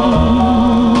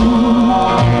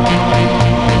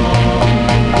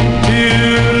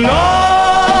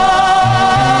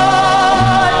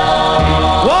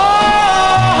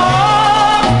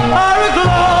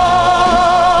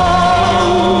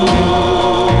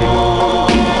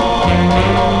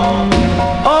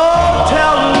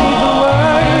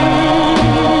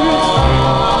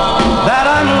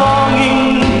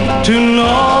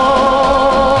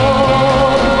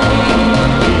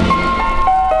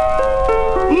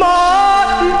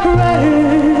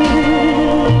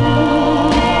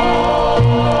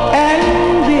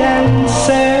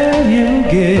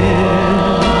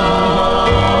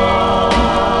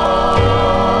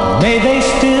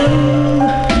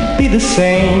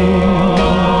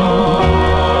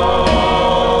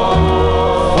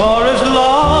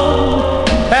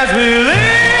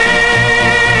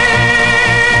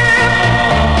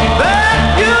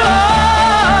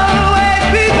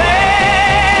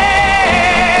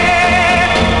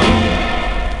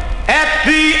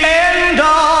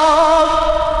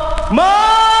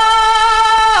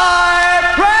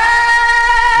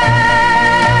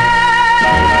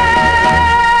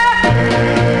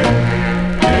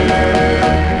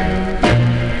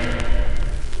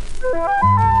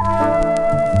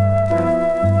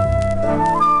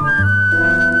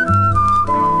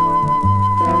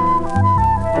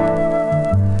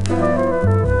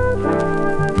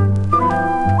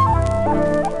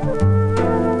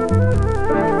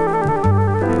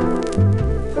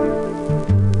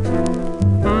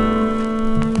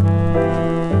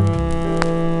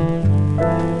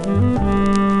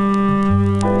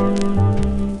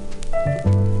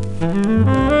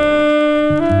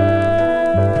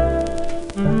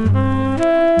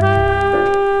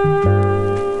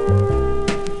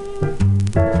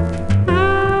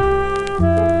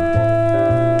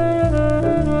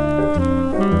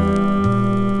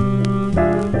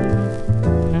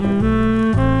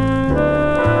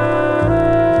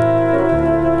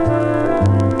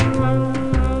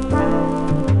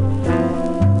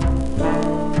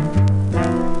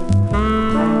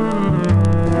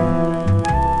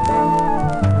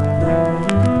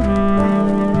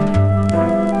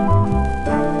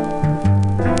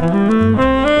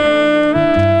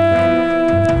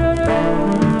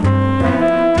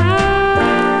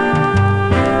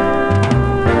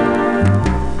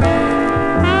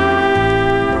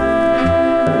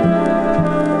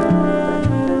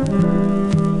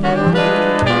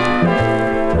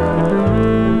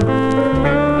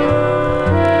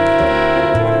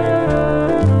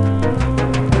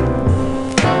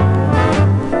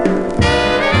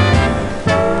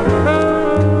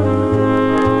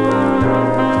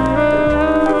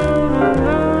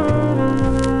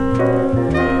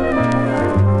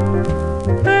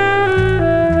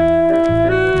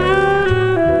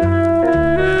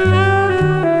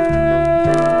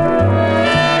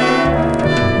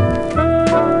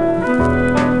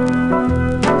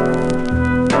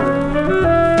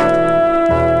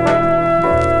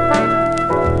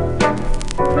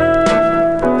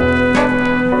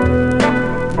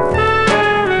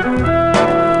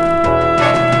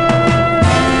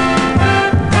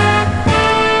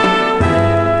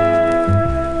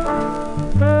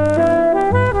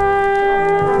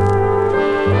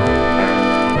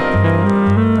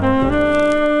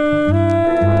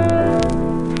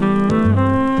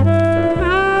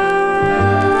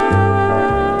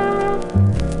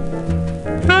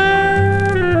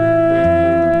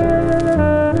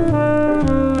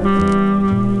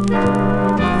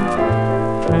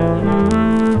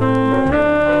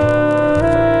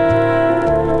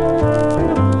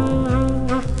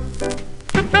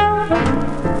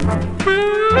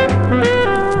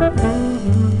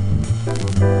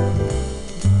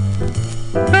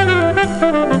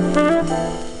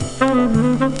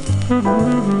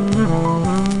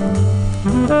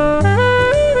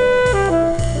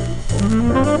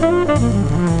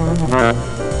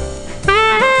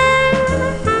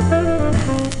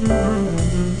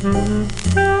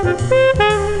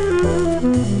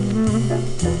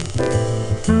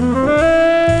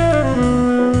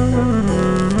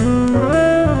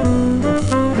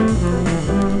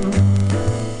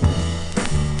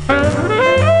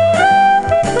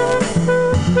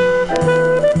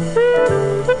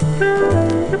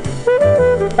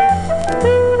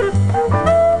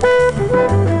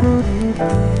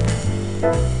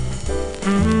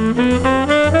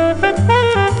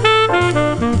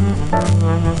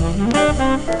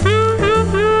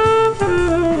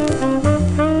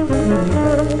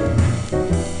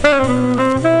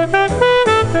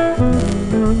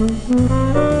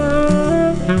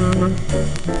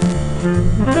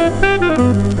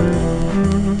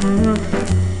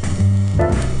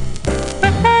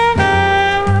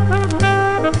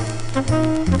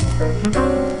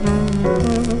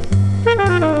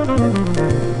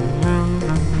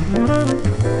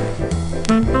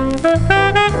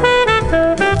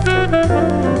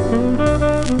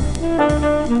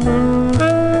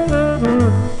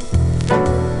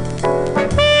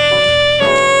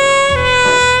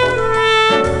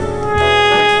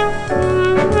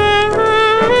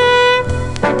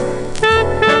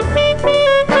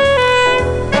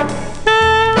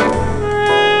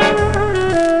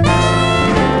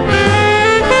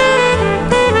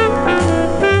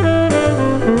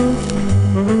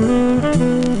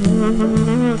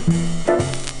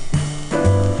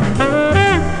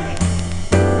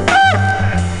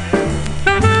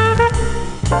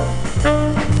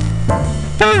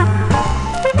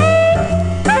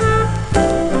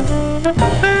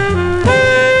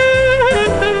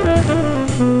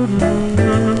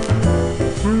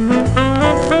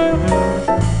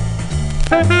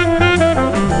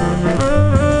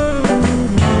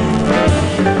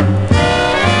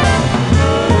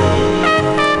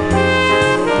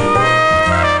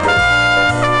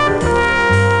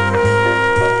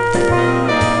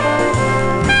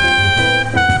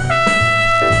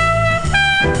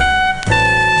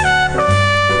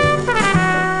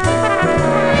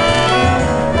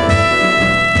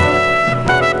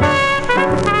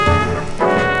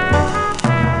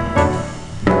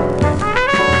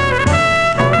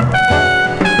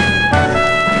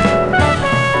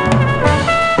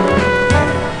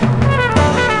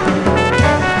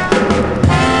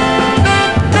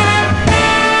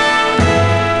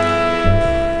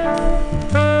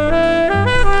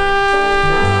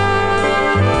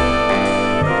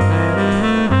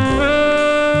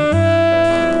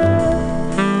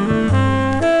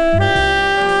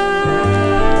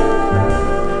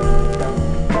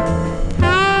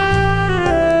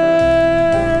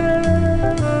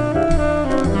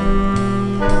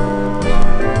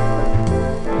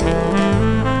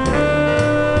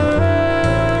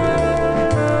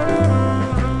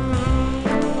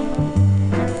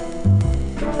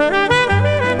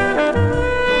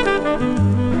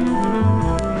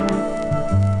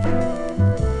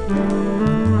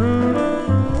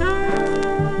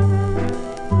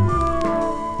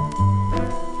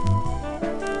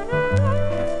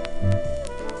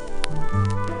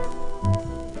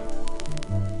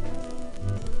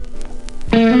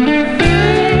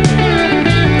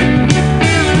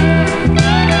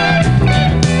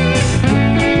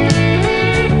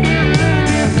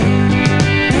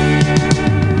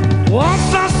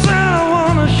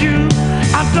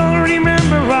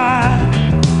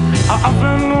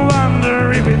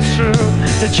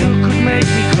 that you could make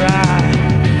me cry.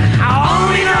 I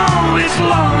only know it's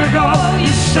long ago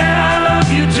you said I love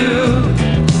you too.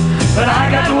 But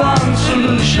I got one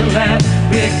solution left,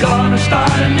 we're gonna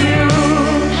start anew.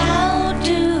 How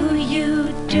do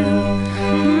you do?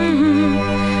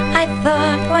 I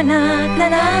thought, why not,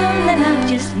 na-na,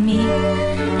 just me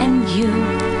and you.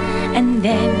 And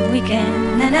then we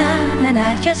can,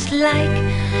 na-na, just like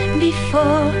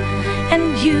before.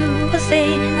 And you will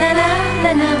say,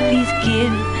 na-na, please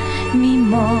give me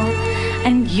more.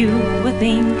 And you will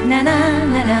think, na-na,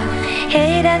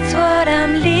 hey, that's what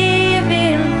I'm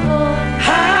living for.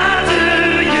 How do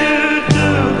you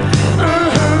do?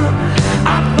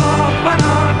 I thought, why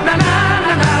not,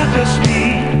 na-na, just me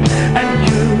and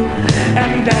you.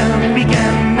 And then we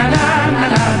can,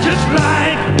 na-na, just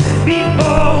like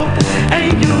before.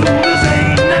 And you will say,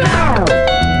 na-na.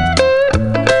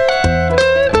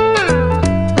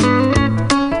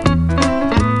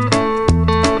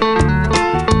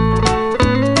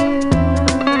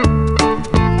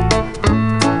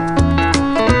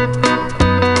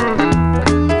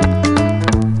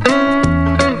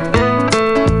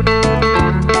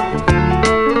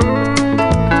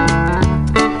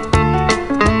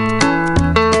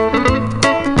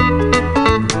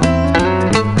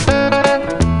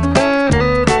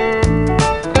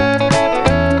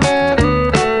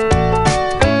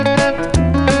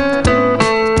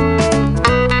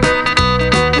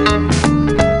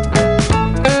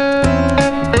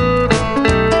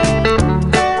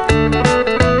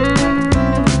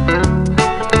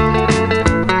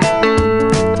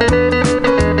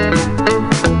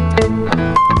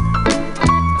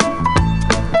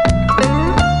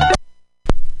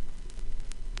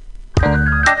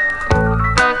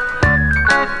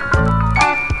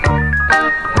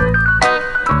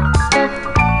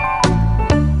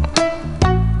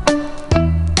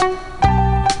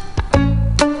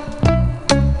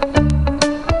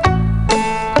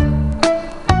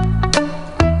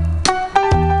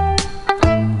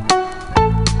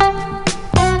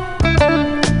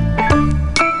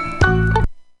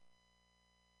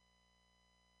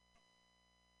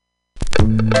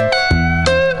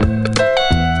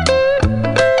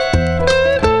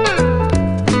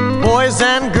 Boys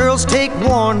and girls, take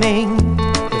warning.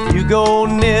 If you go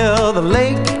near the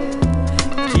lake,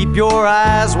 keep your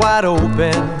eyes wide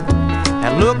open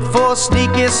and look for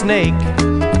Sneaky Snake.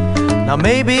 Now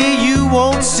maybe you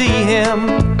won't see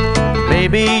him,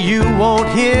 maybe you won't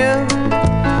hear,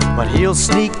 but he'll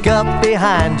sneak up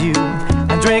behind you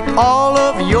and drink all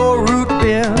of your root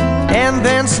beer. And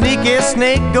then Sneaky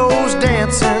Snake goes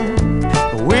dancing,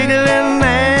 wiggling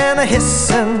and a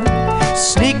hissing.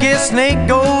 Sneaky Snake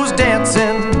goes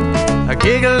dancing, a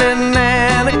giggling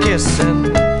and a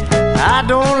kissing. I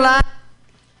don't like.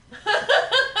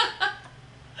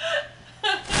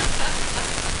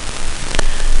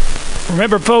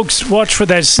 Remember, folks, watch for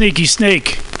that sneaky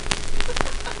snake.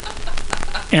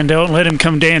 And don't let him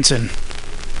come dancing.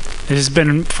 This has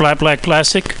been Flat Black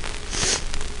Plastic.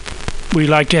 We'd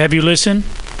like to have you listen.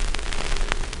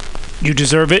 You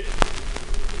deserve it.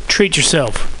 Treat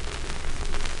yourself.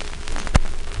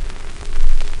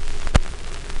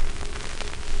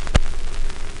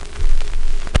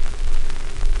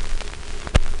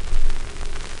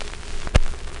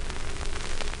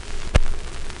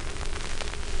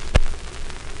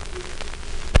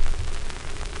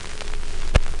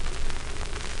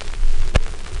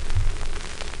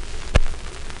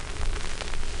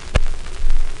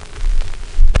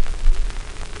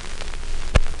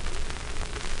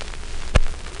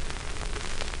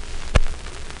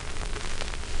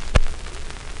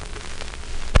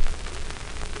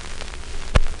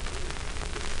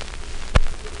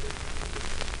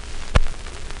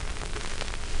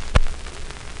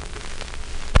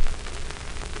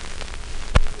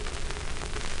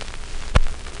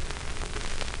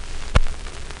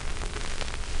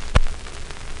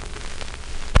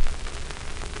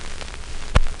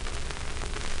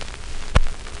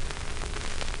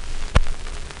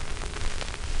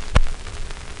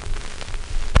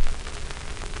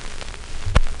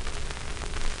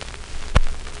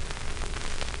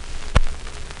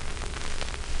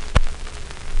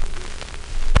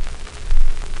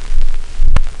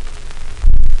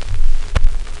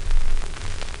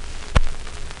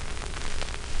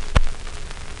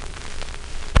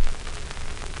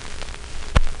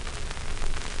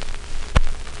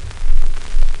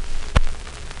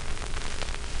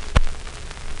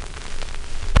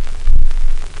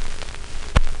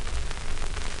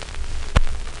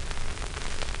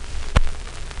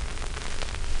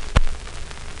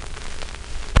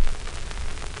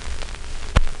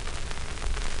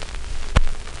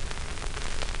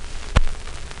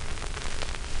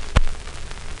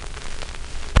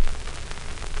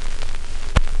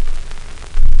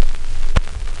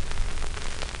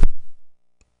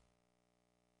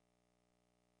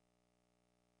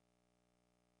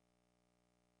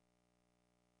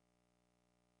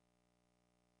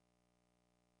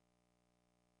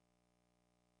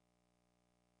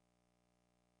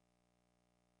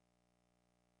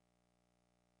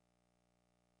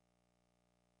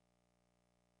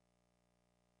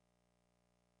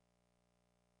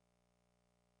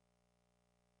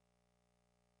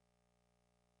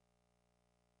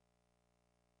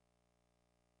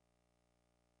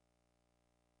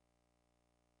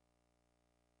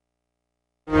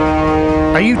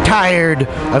 Are you tired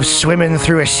of swimming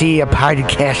through a sea of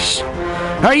podcasts?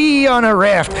 Are ye on a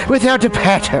raft without a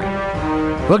paddle?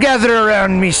 Well, gather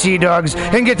around me, sea dogs,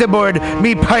 and get aboard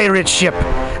me pirate ship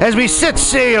as we set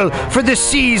sail for the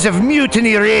seas of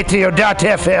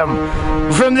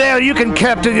MutinyRadio.fm. From there, you can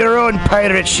captain your own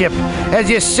pirate ship as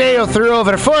you sail through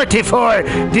over 44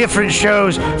 different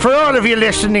shows for all of your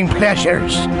listening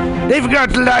pleasures. They've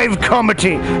got live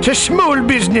comedy to small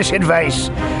business advice,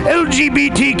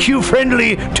 LGBTQ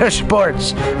friendly to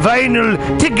sports, vinyl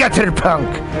to gutter punk.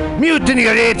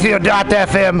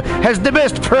 MutinyRadio.fm has the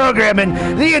best programming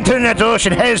the internet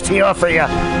ocean has to offer you.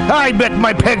 I bet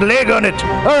my peg leg on it,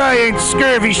 or I ain't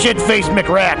scurvy shit-faced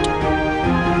McRat.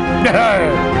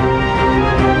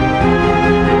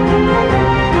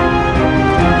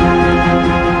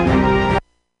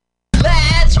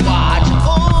 Let's watch a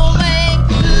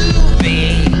full-length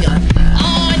movie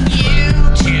on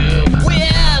YouTube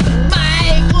with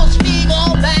Michael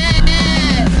Spiegelman.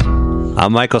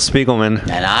 I'm Michael Spiegelman.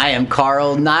 And I am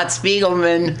Carl Not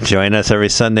Spiegelman. Join us every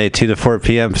Sunday, 2 to 4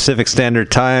 p.m. Pacific Standard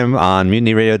Time on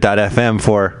MutinyRadio.fm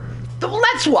for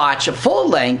Let's watch a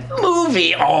full-length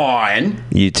movie on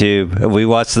YouTube. We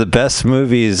watch the best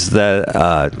movies that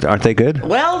aren't they good?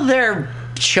 Well, they're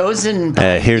chosen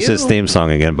by here's you. his theme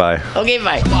song again. Bye. Okay,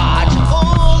 bye. Watch a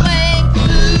full-length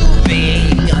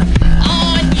movie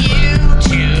on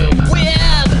YouTube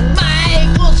with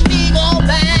Michael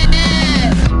Spiegelman.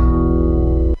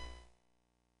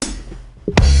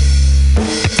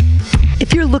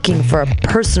 looking for a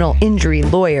personal injury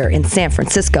lawyer in San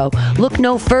Francisco, look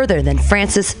no further than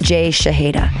Francis J.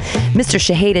 Shaheda. Mr.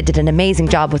 Shaheda did an amazing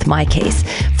job with my case.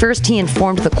 First, he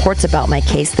informed the courts about my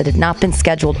case that had not been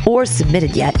scheduled or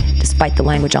submitted yet, despite the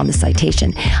language on the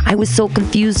citation. I was so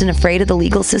confused and afraid of the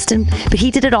legal system, but he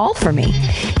did it all for me.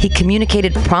 He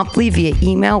communicated promptly via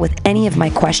email with any of my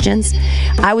questions.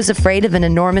 I was afraid of an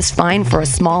enormous fine for a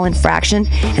small infraction,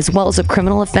 as well as a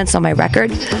criminal offense on my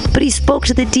record, but he spoke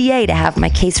to the DA to have my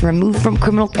case removed from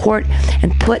criminal court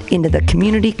and put into the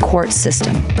community court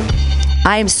system.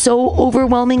 I am so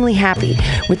overwhelmingly happy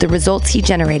with the results he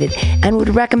generated and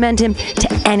would recommend him to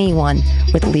anyone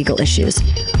with legal issues.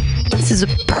 This is a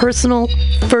personal,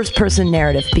 first-person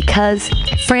narrative because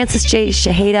Francis J.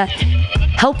 Shaheda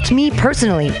helped me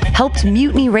personally, helped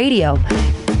Mutiny Radio.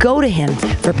 Go to him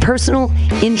for personal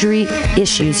injury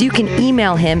issues. You can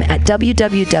email him at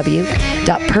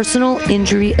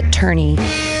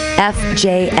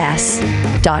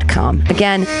www.personalinjuryattorneyfjs.com.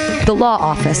 Again, the law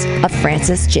office of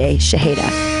Francis J.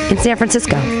 Shaheda in San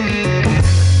Francisco.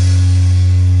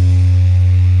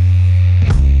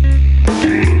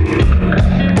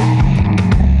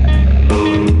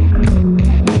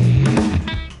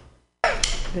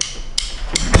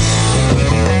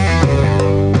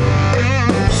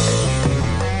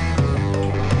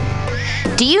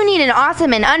 Do you need an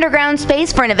awesome and underground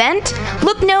space for an event?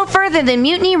 Look no further than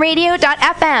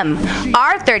MutinyRadio.fm.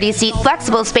 Our 30-seat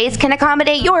flexible space can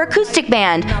accommodate your acoustic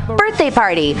band, birthday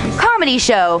party, comedy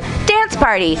show, dance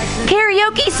party,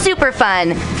 karaoke super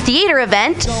fun, theater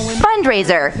event,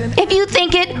 fundraiser. If you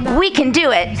think it, we can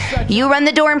do it. You run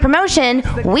the door and promotion,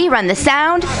 we run the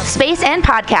sound, space, and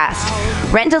podcast.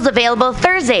 Rentals available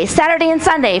Thursday, Saturday, and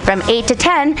Sunday from 8 to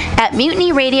 10 at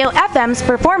Mutiny Radio FM's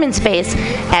performance space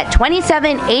at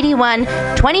 2781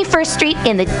 21st Street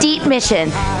in the Deep Mission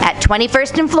at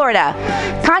 21st in Florida.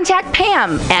 Contact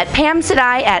Pam at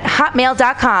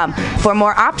pamsadai@hotmail.com for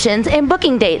more options and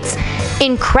booking dates.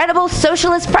 Incredible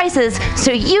socialist prices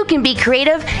so you can be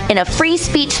creative in a free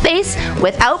speech space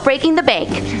without breaking the bank.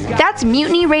 That's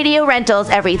Mutiny Radio Rentals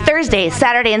every Thursday,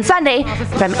 Saturday, and Sunday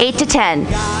from 8 to 10.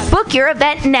 Book your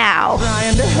event now.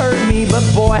 Trying to hurt me, but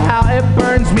boy, how it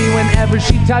burns me whenever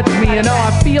she touches me, and oh,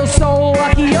 I feel so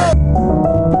lucky.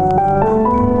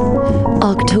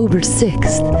 October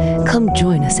 6th, come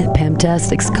join us at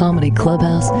Pamtastic's Comedy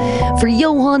Clubhouse for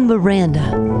Johan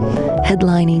Miranda,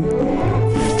 headlining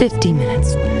 50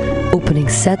 minutes. Opening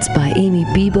sets by Amy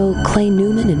Bebo, Clay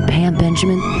Newman, and Pam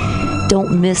Benjamin.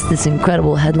 Don't miss this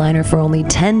incredible headliner for only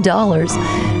 $10.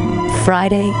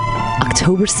 Friday,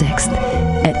 October 6th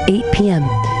at 8 p.m.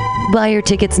 Buy your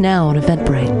tickets now on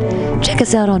Eventbrite. Check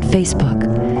us out on Facebook.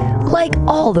 Like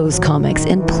all those comics,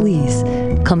 and please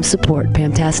come support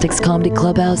Pamtastic's Comedy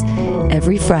Clubhouse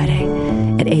every Friday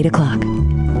at 8 o'clock.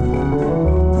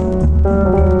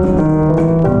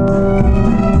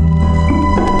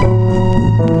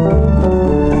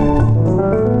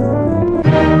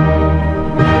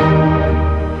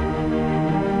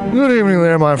 Good evening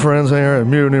there, my friends here at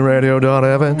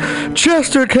MutinyRadio.fm.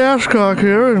 Chester Cashcock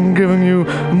here, and giving you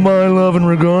my love and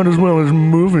regard as well as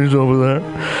movies over there.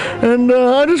 And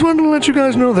I just wanted to let you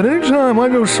guys know that anytime I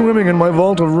go swimming in my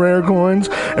vault of rare coins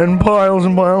and piles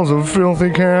of filthy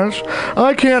cash,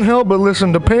 I can't help but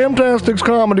listen to Pamtastic's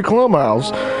Comedy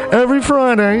Clubhouse every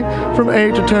Friday from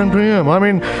 8 to 10 p.m. I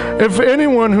mean, if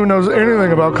anyone who knows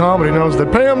anything about comedy knows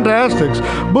that Pamtastic's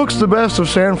books the best of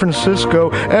San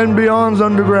Francisco and beyond's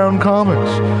underground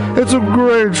comics. It's a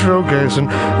great showcase, and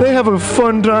they have a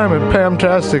fun time at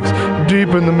Pamtastic's deep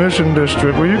in the Mission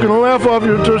District, where you can laugh off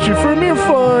your tushy for a mere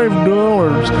 $5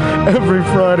 every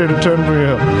Friday to 10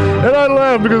 p.m. And I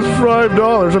laugh because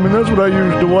 $5, I mean, that's what I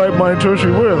use to wipe my tushy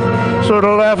with. So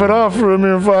to laugh it off for a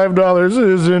mere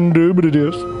 $5 is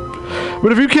indubitious.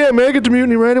 But if you can't make it to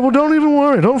Mutiny Radio, well, don't even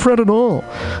worry. Don't fret at all.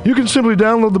 You can simply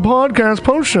download the podcast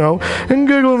post-show and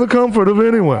giggle in the comfort of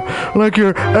anywhere, like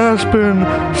your Aspen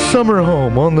summer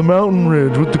home on the mountain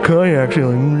ridge with the kayak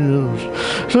feeling.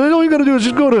 So all you got to do is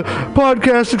just go to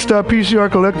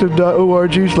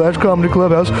podcastics.pcrcollective.org/comedy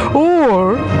clubhouse,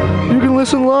 or you can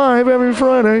listen live every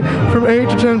Friday from 8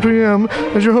 to 10 p.m.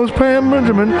 as your host Pam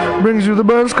Benjamin brings you the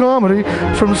best comedy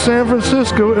from San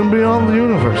Francisco and beyond the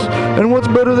universe. And what's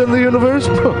better than the universe?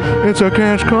 It's a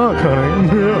cash cock, honey.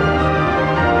 Yeah.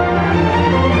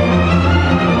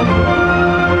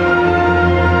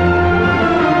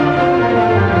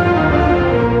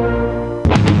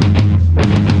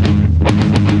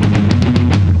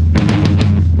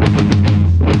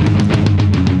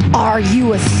 Are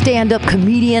you a stand stand-up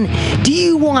comedian? Do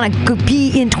you want to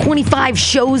be in 25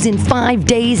 shows in 5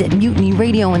 days at Mutiny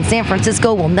Radio in San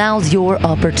Francisco? Well, now's your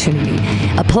opportunity.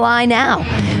 Apply now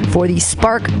for the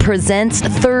Spark Presents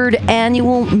 3rd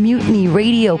Annual Mutiny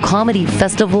Radio Comedy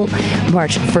Festival,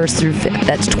 March 1st through 5th.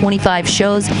 That's 25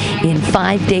 shows in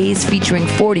 5 days featuring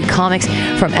 40 comics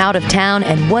from out of town,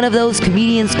 and one of those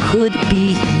comedians could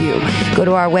be you. Go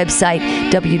to our website,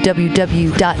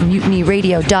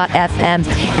 www.mutinyradio.fm,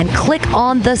 and click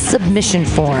on the submission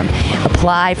form.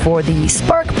 Apply for the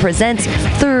Spark Presents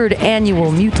 3rd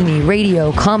Annual Mutiny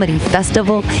Radio Comedy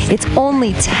Festival. It's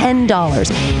only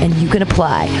 $10, and you can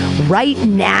apply right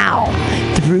now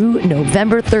through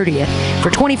November 30th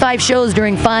for 25 shows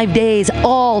during 5 days,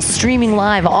 all streaming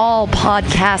live, all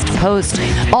podcast post,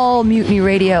 all Mutiny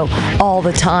Radio, all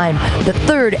the time. The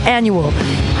 3rd Annual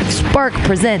Spark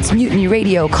Presents Mutiny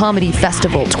Radio Comedy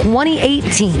Festival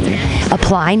 2018.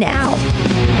 Apply now.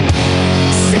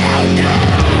 Sound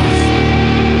off.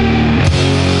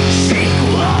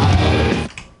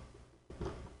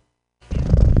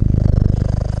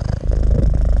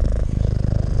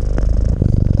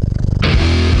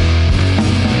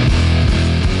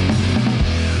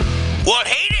 What?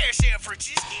 Hey there, San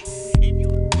Francisco.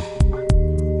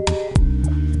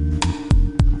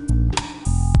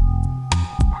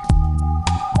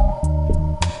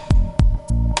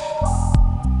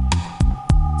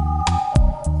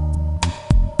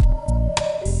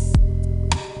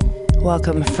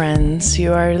 Welcome, friends.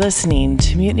 You are listening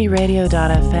to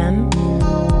MutinyRadio.fm.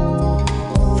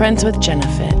 Friends with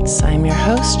Genefits. I'm your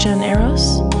host, Jen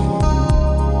Eros,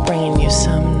 bringing you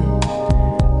some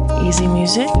easy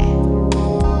music